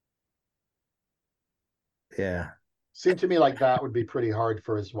 Yeah. Seemed to me like that would be pretty hard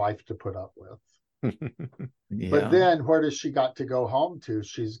for his wife to put up with. Yeah. But then where does she got to go home to?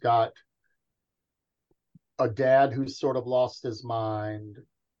 She's got a dad who's sort of lost his mind,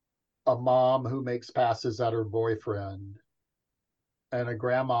 a mom who makes passes at her boyfriend, and a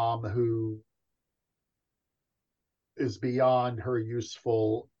grandmom who is beyond her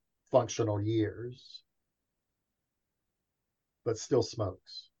useful functional years, but still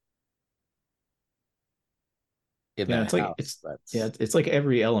smokes. It's like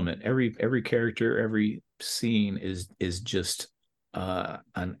every element, every character, every scene is just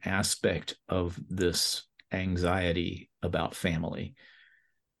an aspect of this anxiety about family.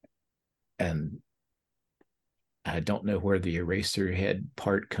 And I don't know where the Eraserhead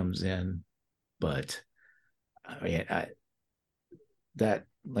part comes in, but I mean, that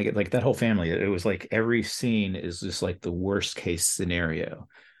whole family, it was like every scene is just like the worst case scenario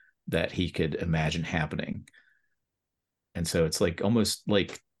that he could imagine happening. And so it's like almost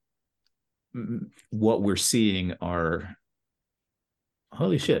like what we're seeing are,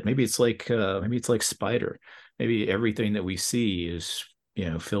 holy shit, maybe it's like Spider. Maybe everything that we see is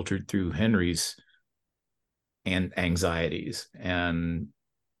filtered through Henry's and anxieties, and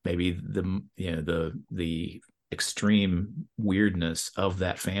maybe the extreme weirdness of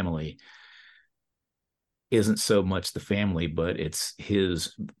that family isn't so much the family, but it's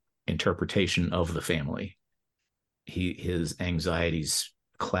his interpretation of the family. His anxieties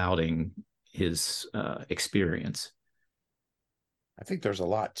clouding his experience. I think there's a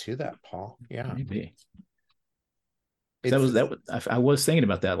lot to that, Paul. Yeah. Maybe. It's I was thinking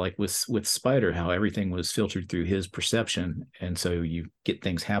about that, like with Spider, how everything was filtered through his perception, and so you get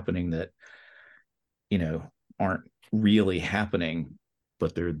things happening that aren't really happening,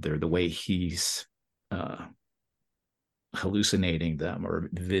 but they're the way he's uh, hallucinating them or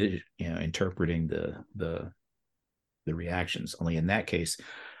interpreting the reactions. Only in that case,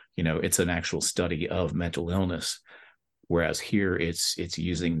 it's an actual study of mental illness, whereas here it's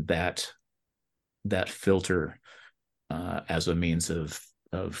using that filter as a means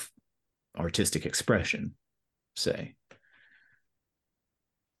of artistic expression, say.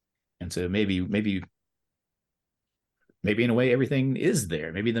 And so maybe in a way everything is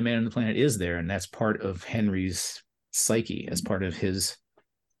there. Maybe the man on the planet is there, and that's part of Henry's psyche, as part of his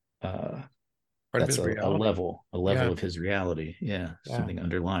part of that's his a reality. level Yeah. of his reality. Yeah, Yeah. something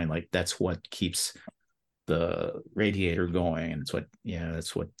underlying, like that's what keeps the radiator going, and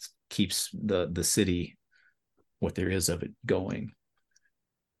that's what keeps the city, what there is of it, going.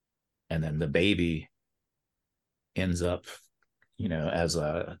 And then the baby ends up as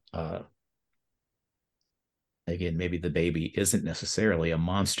again, maybe the baby isn't necessarily a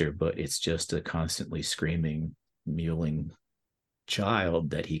monster, but it's just a constantly screaming, mewling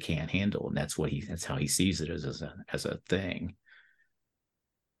child that he can't handle, and that's how he sees it, as a thing.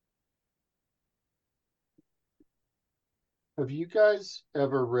 Have you guys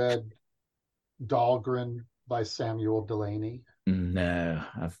ever read Dahlgren by Samuel Delany? No,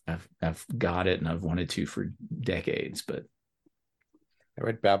 I've got it, and I've wanted to for decades, but I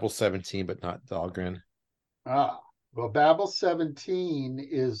read Babel 17, but not Dahlgren. Well, Babel 17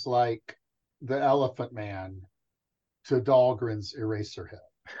 is like the Elephant Man to Dahlgren's Eraserhead.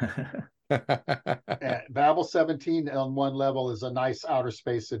 And Babel 17 on one level is a nice outer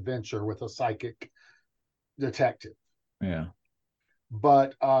space adventure with a psychic detective. Yeah.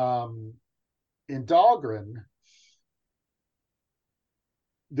 But in Dahlgren,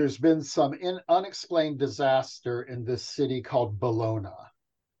 there's been some unexplained disaster in this city called Bologna,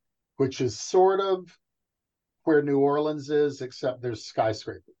 which is sort of where New Orleans is, except there's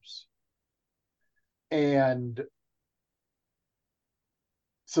skyscrapers. And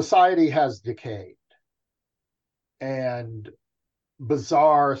society has decayed. And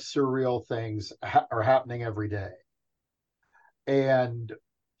bizarre, surreal things are happening every day. And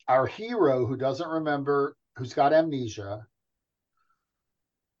our hero, who doesn't remember, who's got amnesia,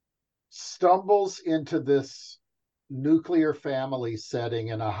 stumbles into this nuclear family setting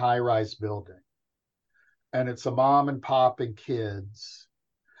in a high-rise building. And it's a mom and pop and kids.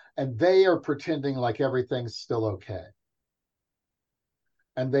 And they are pretending like everything's still okay.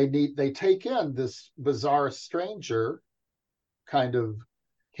 And they take in this bizarre stranger, kind of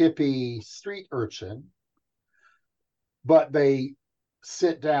hippie street urchin, but they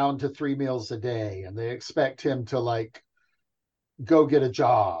sit down to 3 meals a day and they expect him to like go get a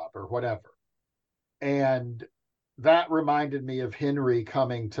job or whatever. And that reminded me of Henry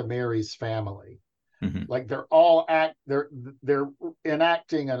coming to Mary's family. Mm-hmm. Like they're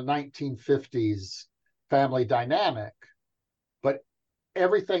enacting a 1950s family dynamic, but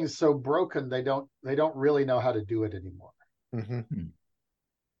everything's so broken they don't really know how to do it anymore. Mm-hmm.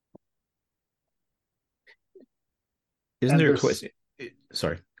 Isn't there a question?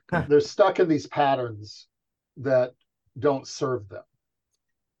 Sorry. They're stuck in these patterns that don't serve them.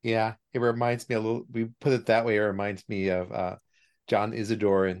 Yeah, it reminds me a little. We put it that way. It reminds me of John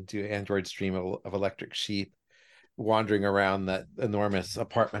Isidore and Do Android's Dream of Electric Sheep, wandering around that enormous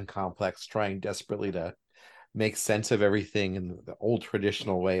apartment complex, trying desperately to make sense of everything in the old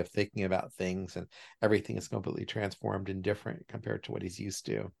traditional way of thinking about things, and everything is completely transformed and different compared to what he's used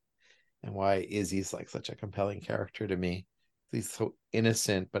to. And why Izzy's like such a compelling character to me. He's so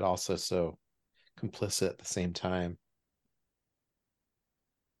innocent, but also so complicit at the same time.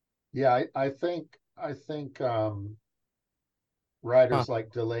 Yeah, I think writers Huh.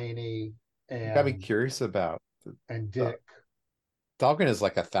 like Delaney You got me and curious about the Dick. Dahlgren is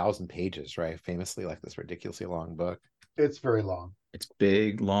like 1,000 pages, right? Famously, like this ridiculously long book. It's very long. It's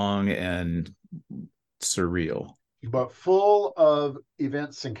big, long, and surreal, but full of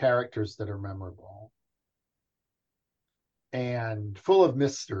events and characters that are memorable. And full of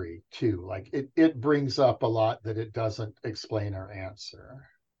mystery too. Like it brings up a lot that it doesn't explain or answer.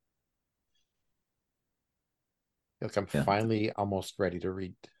 Like I'm yeah. finally almost ready to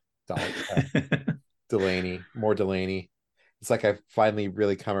read Delaney, more Delaney. It's like I've finally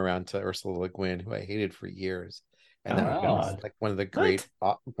really come around to Ursula Le Guin, who I hated for years, and Oh now my she's God. like one of the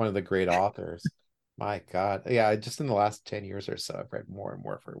What? great authors. My God, yeah, just in the last 10 years or so, I've read more and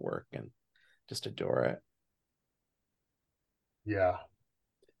more of her work and just adore it. Yeah.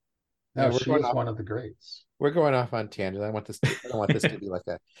 Yeah, No, we're she going is off. one of the greats. we're going off on tangent. I don't want this to be like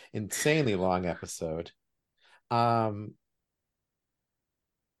a insanely long episode. Um,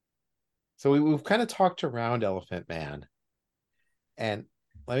 so we've kind of talked around Elephant Man, and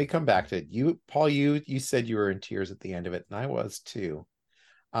let me come back to it. You, Paul, you said you were in tears at the end of it, and I was too.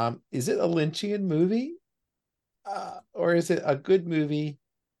 Is it a Lynchian movie, or is it a good movie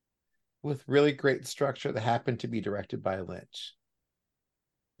with really great structure that happened to be directed by Lynch?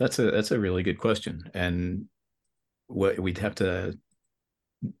 That's a really good question, and what we'd have to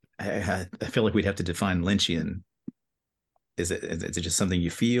I feel like we'd have to define Lynchian. Is it just something you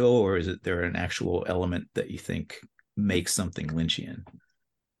feel, or is it there an actual element that you think makes something Lynchian?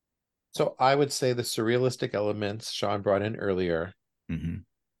 So I would say the surrealistic elements Shawn brought in earlier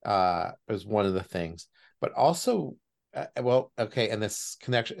Mm-hmm. was one of the things, but also, well, okay, and this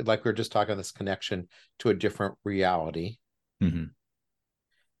connection, like we were just talking, this connection to a different reality.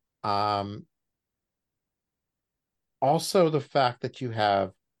 Mm-hmm. Um, Also the fact that you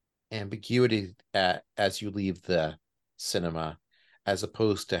have ambiguity as you leave the cinema, as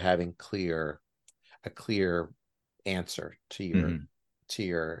opposed to having a clear answer to Mm-hmm.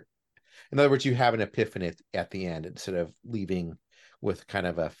 your in other words, you have an epiphany at the end instead of leaving with kind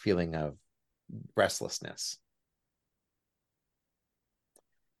of a feeling of restlessness.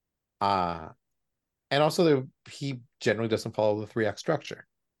 uh and also he generally doesn't follow the three act structure.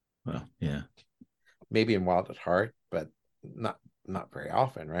 Well, yeah. Maybe in Wild at Heart, but not not very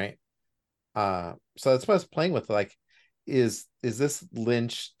often, right? So that's what I was playing with. Like, is this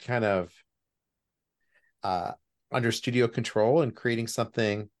Lynch kind of uh under studio control and creating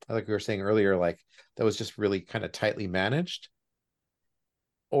something like we were saying earlier, like that was just really kind of tightly managed?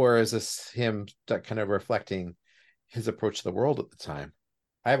 Or is this him that kind of reflecting his approach to the world at the time?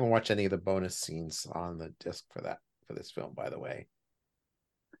 I haven't watched any of the bonus scenes on the disc for this film, by the way.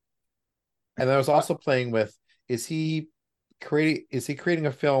 And I was also playing with, is he creating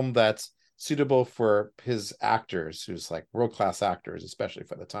a film that's suitable for his actors, who's like world class actors, especially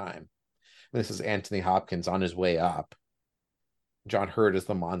for the time? This is Anthony Hopkins on his way up. John Hurt is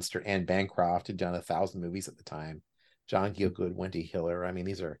the monster. Anne Bancroft had done 1,000 movies at the time. John Gielgud, Wendy Hiller. I mean,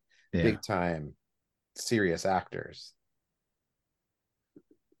 these are Yeah. big time, serious actors.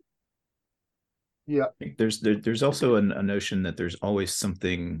 Yeah. There's also a notion that there's always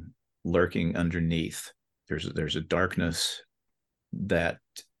something lurking underneath. There's a darkness that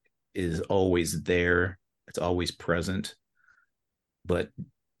is always there. It's always present, but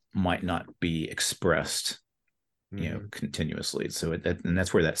might not be expressed, continuously. So and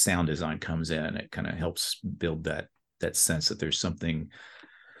that's where that sound design comes in. It kind of helps build that sense that there's something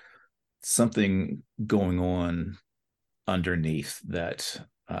going on underneath that,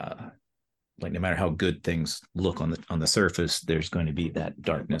 like no matter how good things look on the surface, there's going to be that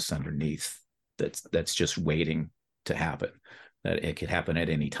darkness underneath that's just waiting to happen. That it could happen at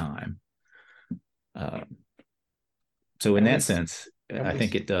any time. So in that sense, I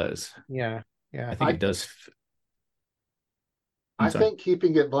think it does. Yeah, I think it does. I think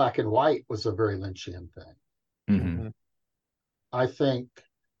keeping it black and white was a very Lynchian thing. Mm-hmm. I think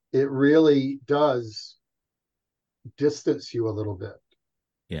it really does distance you a little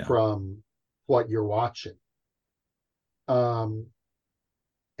bit from what you're watching. And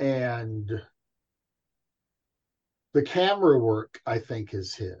the camera work, I think,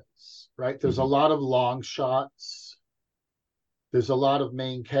 is his, right? There's a lot of long shots. There's a lot of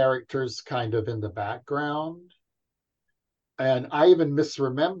main characters kind of in the background. And I even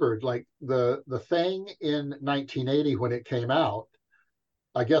misremembered, like the thing in 1980 when it came out,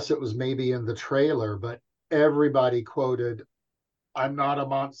 I guess it was maybe in the trailer, but everybody quoted, "I'm not a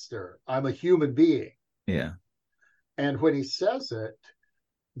monster, I'm a human being." Yeah. And when he says it,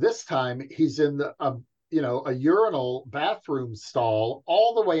 this time he's in a urinal bathroom stall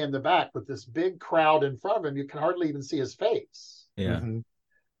all the way in the back with this big crowd in front of him. You can hardly even see his face. Yeah.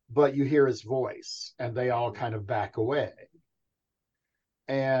 But you hear his voice and they all kind of back away.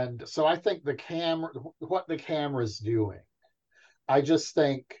 And so I think what the camera's doing, I just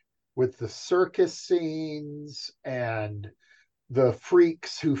think with the circus scenes and the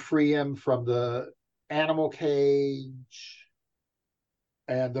freaks who free him from the animal cage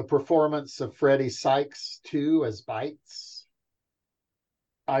and the performance of Freddie Sykes too as Bites,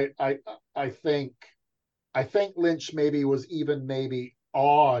 I I I think Lynch was maybe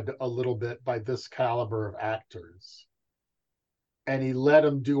awed a little bit by this caliber of actors, and he let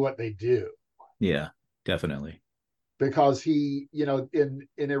them do what they do. Yeah, definitely. Because he, in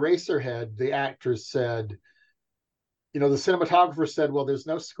Eraserhead, the actors said, the cinematographer said, well, there's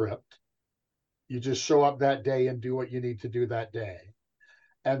no script. You just show up that day and do what you need to do that day.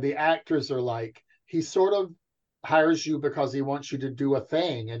 And the actors are like, he sort of hires you because he wants you to do a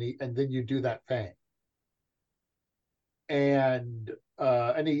thing, and then you do that thing. And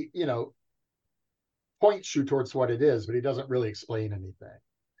he, points you towards what it is, but he doesn't really explain anything.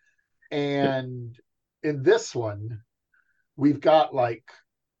 And in this one, we've got like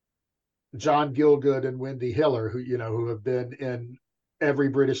John Gielgud and Wendy Hiller, who have been in every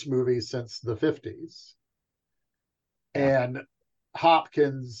British movie since the 50s. Yeah. And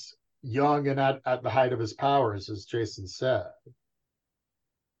Hopkins, young and at the height of his powers, as Jason said.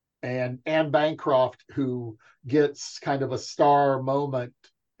 And Anne Bancroft, who gets kind of a star moment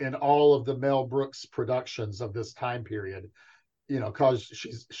in all of the Mel Brooks productions of this time period, because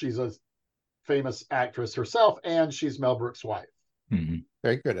she's a famous actress herself, and she's Mel Brooks' wife. Mm-hmm.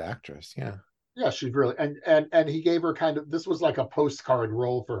 Very good actress. Yeah. Yeah, she's really, and he gave her kind of, this was like a postcard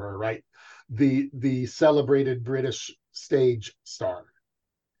role for her, right? The celebrated British stage star.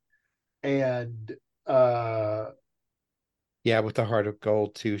 And Yeah, with the heart of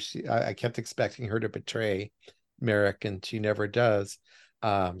gold too. I kept expecting her to betray Merrick, and she never does.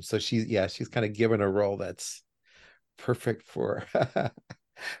 So she's kind of given a role that's perfect for for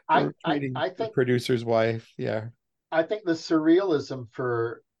treating I the think producer's wife. Yeah. I think the surrealism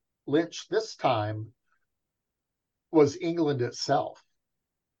for Lynch this time was England itself,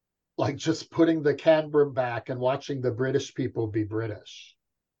 like just putting the Canberra back and watching the British people be British.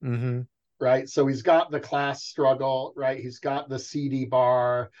 Mm-hmm. Right. So he's got the class struggle, right? He's got the seedy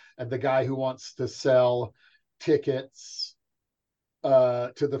bar and the guy who wants to sell tickets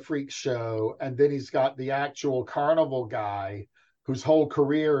to the freak show. And then he's got the actual carnival guy whose whole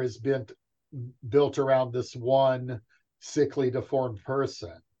career has been built around this one sickly, deformed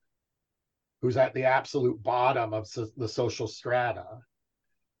person who's at the absolute bottom of the social strata.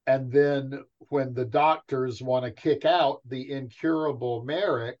 And then when the doctors want to kick out the incurable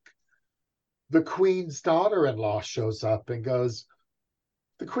Merrick, the Queen's daughter-in-law shows up and goes,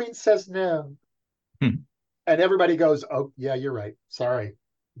 the Queen says no. Hmm. And everybody goes, oh, yeah, you're right. Sorry.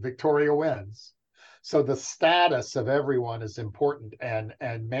 Victoria wins. So the status of everyone is important. And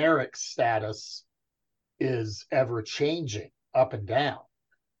Merrick's status is ever changing up and down.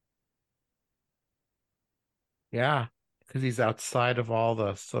 Yeah, because he's outside of all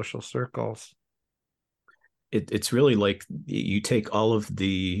the social circles. It's really like you take all of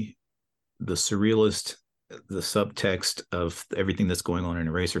the surrealist, the subtext of everything that's going on in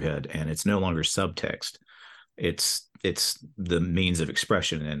Eraserhead, and it's no longer subtext. It's the means of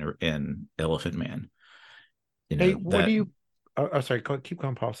expression in Elephant Man. Hey, what do That you? Oh, sorry. Keep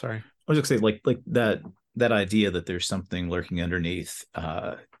going, Paul. Sorry. I was just say like that idea that there's something lurking underneath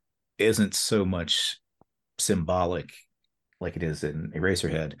isn't so much symbolic like it is in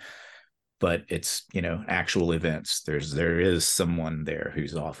Eraserhead, but it's actual events. There is someone there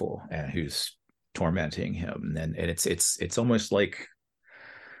who's awful and who's tormenting him, and it's almost like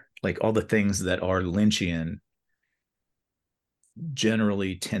all the things that are Lynchian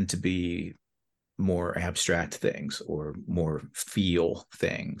generally tend to be more abstract things or more feel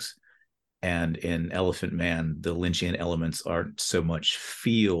things. And in Elephant Man, the Lynchian elements aren't so much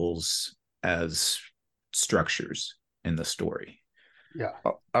feels as structures in the story. Yeah.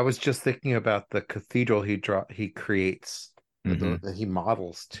 I was just thinking about the cathedral he creates, Mm-hmm. that he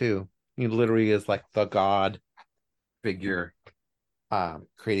models too. He literally is like the god figure,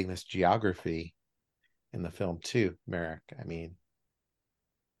 creating this geography in the film too, Merrick.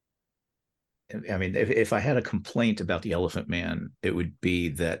 If I had a complaint about the Elephant Man, it would be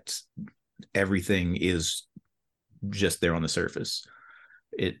that everything is just there on the surface.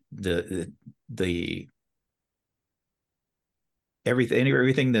 The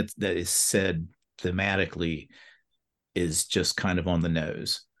everything that is said thematically is just kind of on the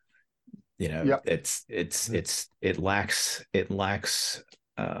nose. Yep. It lacks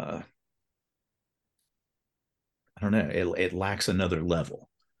I don't know, it lacks another level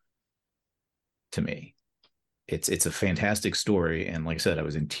to me. It's a fantastic story, and like I said, I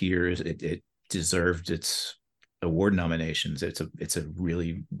was in tears. It deserved its award nominations. It's a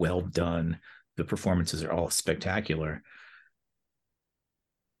really well done. The performances are all spectacular,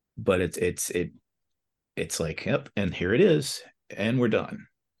 but it's like, yep, and here it is, and we're done.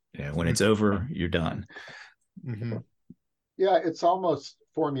 When it's over, you're done. Mm-hmm. Yeah, it's almost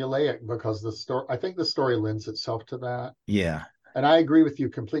formulaic because I think the story lends itself to that. Yeah. And I agree with you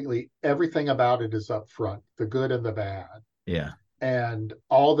completely. Everything about it is up front, the good and the bad. Yeah. And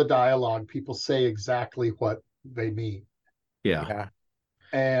all the dialogue, people say exactly what they mean. Yeah.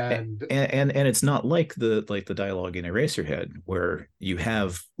 Yeah. And it's not like the dialogue in Eraserhead where you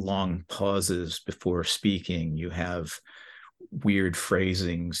have long pauses before speaking, you have weird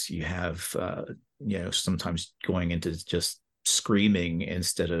phrasings, you have sometimes going into just screaming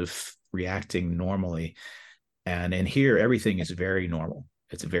instead of reacting normally. And in here, everything is very normal.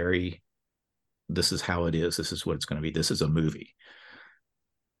 It's very, this is how it is. This is what it's going to be. This is a movie.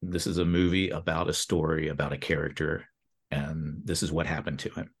 This is a movie about a story, about a character, and this is what happened to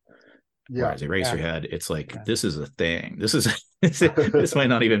him. Yeah. Whereas Eraserhead, it's like, Yeah. this is a thing. This is this might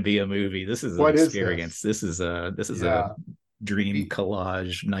not even be a movie. This is an What is experience. This is a Yeah. dream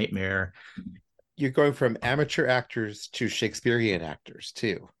collage nightmare. You're going from amateur actors to Shakespearean actors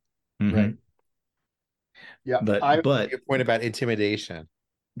too. Mhm. Right. Yeah. But Your point about intimidation.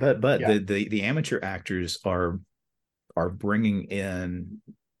 Yeah. the amateur actors are bringing in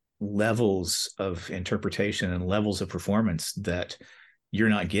levels of interpretation and levels of performance that you're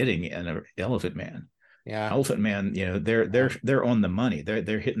not getting in an Elephant Man. Yeah. Elephant Man, they're on the money.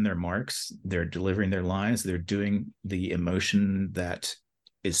 They're hitting their marks. They're delivering their lines. They're doing the emotion that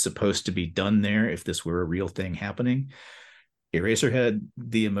is supposed to be done there if this were a real thing happening. Eraserhead,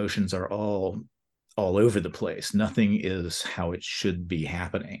 the emotions are all over the place. Nothing is how it should be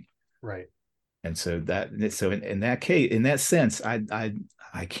happening. Right. And so in that case, in that sense,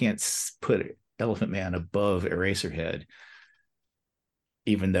 I can't put Elephant Man above Eraserhead,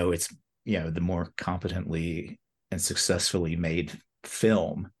 even though it's the more competently and successfully made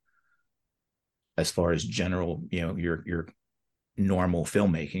film as far as general, your normal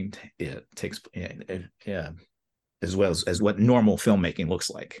filmmaking. It takes as well as what normal filmmaking looks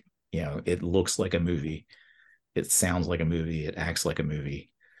like. It looks like a movie, it sounds like a movie, it acts like a movie.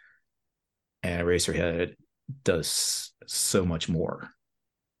 And Eraserhead does so much more.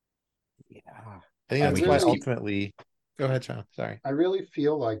 Yeah. I think that's why ultimately. Go ahead, Shawn. Sorry. I really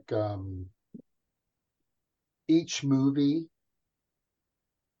feel like each movie,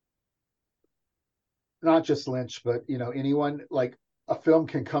 not just Lynch, but anyone, like a film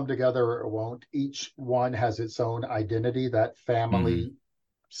can come together or it won't. Each one has its own identity, that family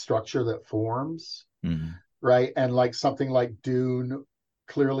structure that forms, right? And like something like Dune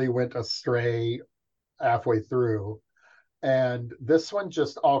clearly went astray halfway through. And this one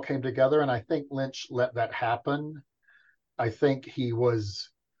just all came together. And I think Lynch let that happen. I think he was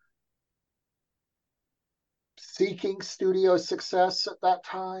seeking studio success at that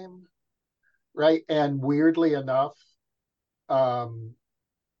time, right? And weirdly enough, Eraserhead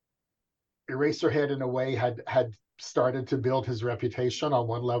in a way had started to build his reputation on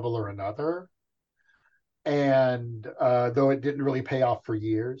one level or another. And though it didn't really pay off for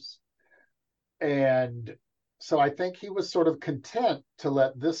years. And so I think he was sort of content to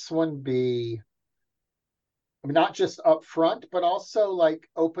let this one be, I mean, not just upfront, but also like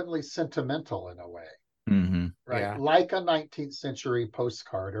openly sentimental in a way. Right? Yeah. Like a 19th century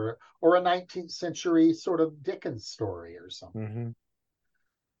postcard or a 19th century sort of Dickens story or something.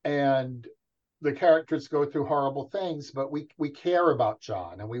 And the characters go through horrible things, but we care about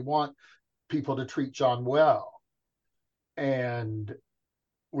John and we want people to treat John well. And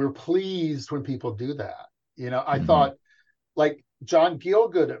we're pleased when people do that. I thought like John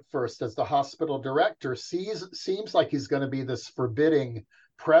Gielgud at first as the hospital director seems like he's going to be this forbidding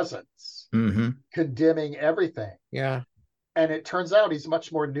presence, condemning everything. Yeah. And it turns out he's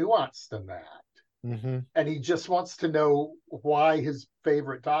much more nuanced than that. And he just wants to know why his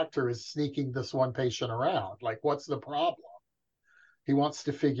favorite doctor is sneaking this one patient around. Like, what's the problem? He wants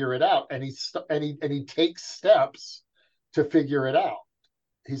to figure it out, and he takes steps to figure it out.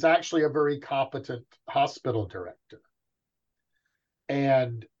 He's actually a very competent hospital director.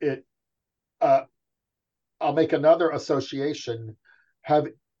 And I'll make another association. Have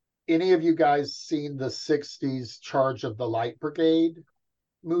any of you guys seen the 60s Charge of the Light Brigade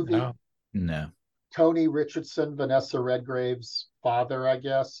movie? No. Tony Richardson, Vanessa Redgrave's father, I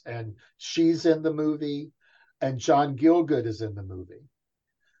guess, and she's in the movie, and John Gielgud is in the movie.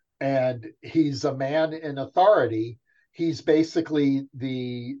 And he's a man in authority. He's basically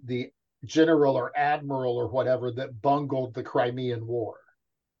the general or admiral or whatever that bungled the Crimean War,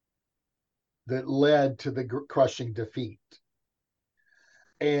 that led to the crushing defeat.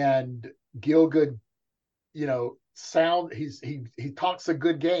 And Gielgud, he talks a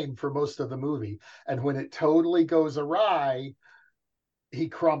good game for most of the movie, and when it totally goes awry, he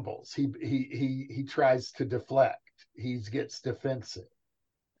crumbles. He tries to deflect. He gets defensive,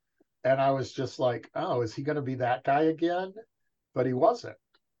 and I was just like, oh, is he going to be that guy again? But he wasn't.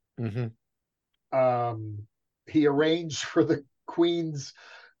 He arranged for the Queen's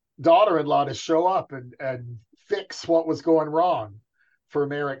daughter-in-law to show up and fix what was going wrong for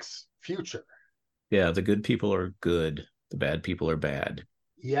Merrick's future. Yeah, the good people are good, the bad people are bad.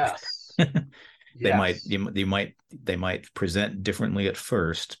 Yes. Yes. They might present differently at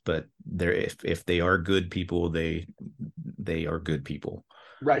first, but they're if they are good people, they are good people.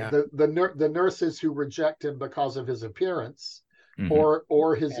 Right. Yeah. The nurses who reject him because of his appearance Mm-hmm.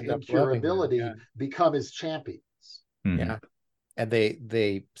 or his End up loving him. incurability become his champions. Mm-hmm. Yeah. And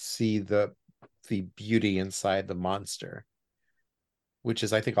they see the beauty inside the monster, which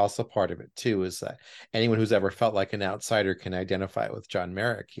is, I think, also part of it too, is that anyone who's ever felt like an outsider can identify with John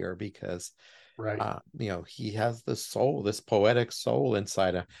Merrick here, because Right. he has this soul, this poetic soul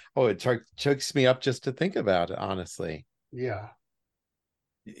inside him. Oh, it chokes me up just to think about it, honestly. Yeah.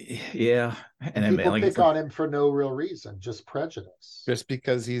 Yeah, And and I mean, people like pick on him for no real reason, just prejudice. Just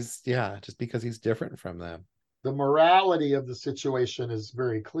because he's different from them. The morality of the situation is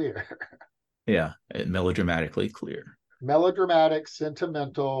very clear. yeah, melodramatically clear. Melodramatic,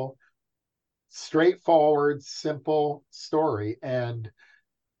 sentimental, straightforward, simple story. And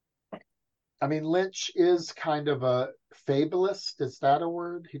I mean, Lynch is kind of a fabulist. Is that a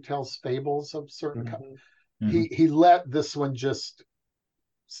word? He tells fables of certain kind. Mhm. Mm-hmm. He let this one just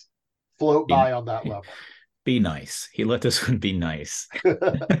float Be, by on that level. be nice. He let this one be nice.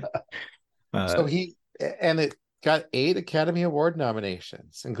 So it got 8 Academy Award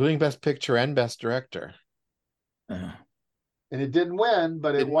nominations, including Best Picture and Best Director. uh, And it didn't win,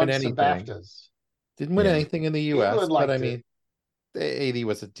 but it Didn't win won some anything. BAFTAs. Didn't win yeah, anything in the US, England but I liked it. mean, 80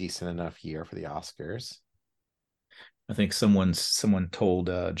 was a decent enough year for the Oscars. I think someone told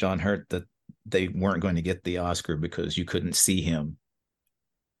John Hurt that they weren't going to get the Oscar because you couldn't see him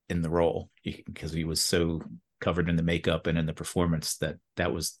in the role because he was so covered in the makeup and in the performance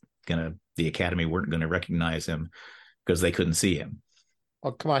that was the Academy weren't gonna recognize him because they couldn't see him.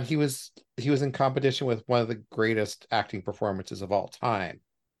 Oh, come on, he was in competition with one of the greatest acting performances of all time,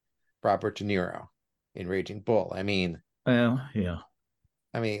 Robert De Niro in Raging Bull. Well, yeah,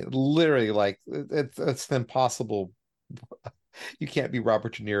 Literally, like it's impossible. You can't be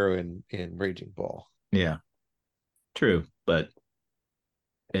Robert De Niro in Raging Bull. yeah, true, but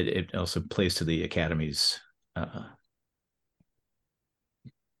it also plays to the Academy's uh,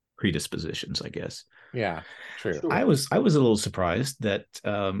 predispositions, I guess. Yeah, true. Sure. I was a little surprised that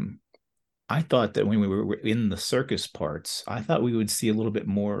I thought that when we were in the circus parts, I thought we would see a little bit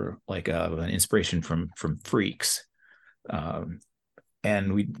more like an inspiration from Freaks, um,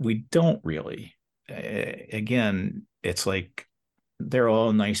 and we don't really. Again, it's like they're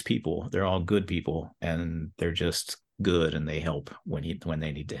all nice people, they're all good people, and they're just good, and they help when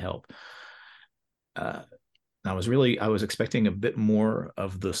they need to help. Uh, I was expecting a bit more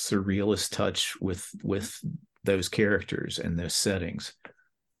of the surrealist touch with those characters and those settings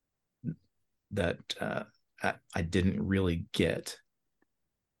that I didn't really get,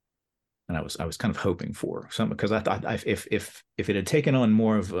 and I was kind of hoping for some because I thought if it had taken on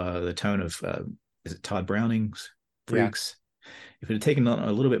more of the tone of is it Todd Browning's Yeah. Freaks, if it had taken on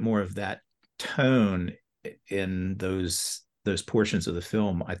a little bit more of that tone in those portions of the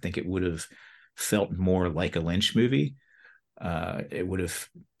film, I think it would have felt more like a Lynch movie. It would have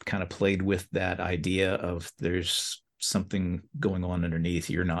kind of played with that idea of there's something going on underneath.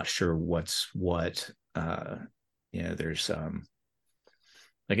 You're not sure what's what. There's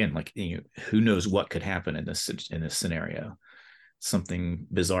again, like who knows what could happen in this scenario. Something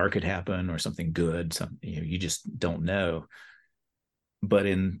bizarre could happen, or something good. You just don't know. But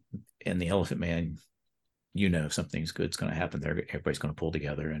in the Elephant Man, something's good's going to happen there. Everybody's going to pull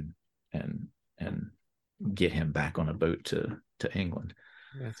together and get him back on a boat to England.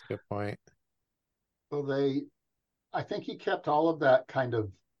 That's a good point. Well, I think he kept all of that kind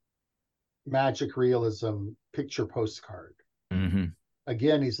of magic realism picture postcard. Mm-hmm.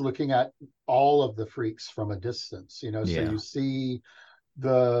 Again, he's looking at all of the freaks from a distance, so Yeah. you see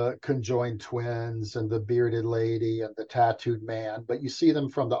the conjoined twins and the bearded lady and the tattooed man, but you see them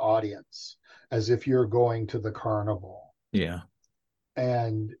from the audience as if you're going to the carnival. Yeah.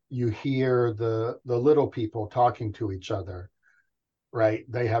 And you hear the little people talking to each other, right?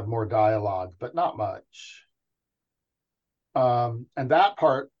 They have more dialogue, but not much. And that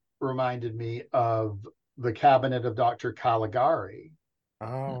part reminded me of the Cabinet of Dr. Caligari.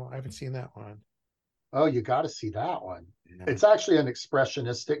 Oh, I haven't seen that one. Oh, you got to see that one. Yeah. It's actually an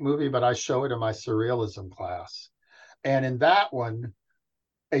expressionistic movie, but I show it in my surrealism class. And in that one,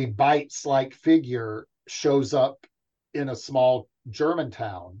 a Bites like figure shows up in a small German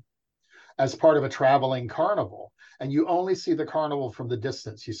town as part of a traveling carnival. And you only see the carnival from the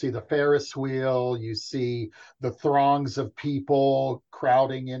distance. You see the Ferris wheel, you see the throngs of people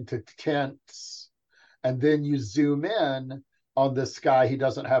crowding into tents. And then you zoom in on this guy. He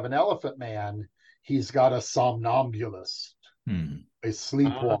doesn't have an elephant man, he's got a somnambulist, Hmm. a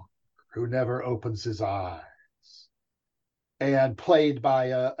sleepwalker. who never opens his eyes, and played by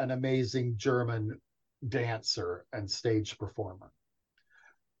an amazing German dancer and stage performer,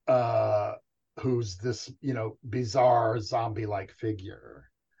 uh, who's this, bizarre zombie-like figure,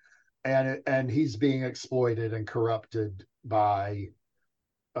 and he's being exploited and corrupted by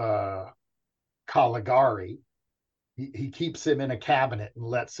Caligari. He keeps him in a cabinet and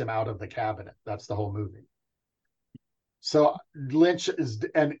lets him out of the cabinet. That's the whole movie. So Lynch is,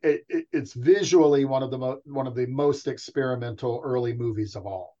 and it's visually one of the most experimental early movies of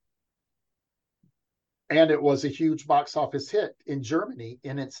all. And it was a huge box office hit in Germany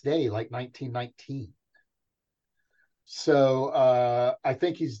in its day, like 1919. So I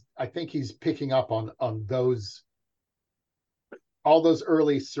think he's picking up on all those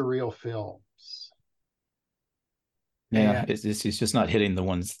early surreal films. Yeah, And it's just not hitting the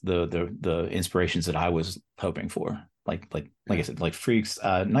ones, the inspirations that I was hoping for. Like I said, like Freaks,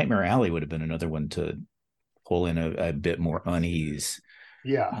 Nightmare Alley would have been another one to pull in a bit more unease.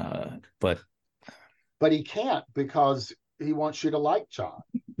 yeah, but he can't, because he wants you to like John.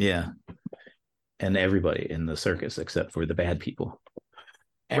 yeah, and everybody in the circus except for the bad people.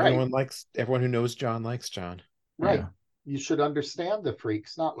 Everyone who knows John likes John. Right. Yeah. You should understand the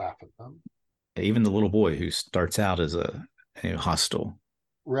freaks, not laugh at them. Even the little boy who starts out as a hostile.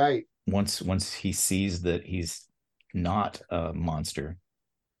 Right. Once he sees that he's not a monster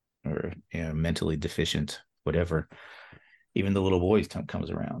or mentally deficient, whatever, even the little boy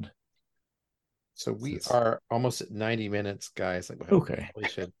comes around. So we are almost at 90 minutes, guys. Okay.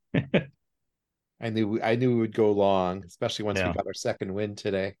 I knew we would go long, especially once we Yeah. got our second win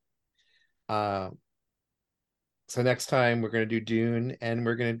today. So next time we're going to do Dune, and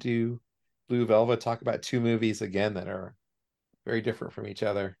we're going to do Blue Velvet, talk about two movies again that are very different from each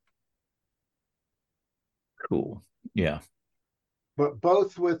other. Cool. Yeah. But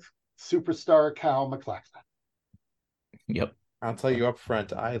both with superstar Cal MacLachlan. Yep. I'll tell you up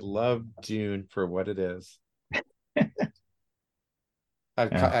front, I love Dune for what it is.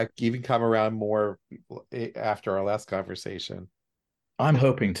 I've even come around more after our last conversation. I'm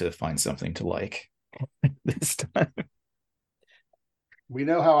hoping to find something to like this time. We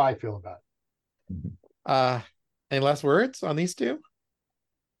know how I feel about it. Any last words on these two?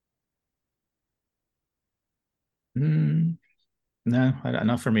 No,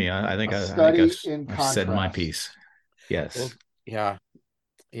 not for me. I think I've said my piece. Yes. Well,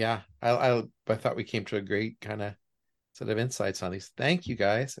 yeah. I thought we came to a great kind of set of insights on these. Thank you,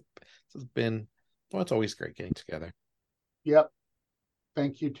 guys. This has been, it's always great getting together. Yep.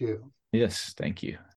 Thank you too. Yes, thank you.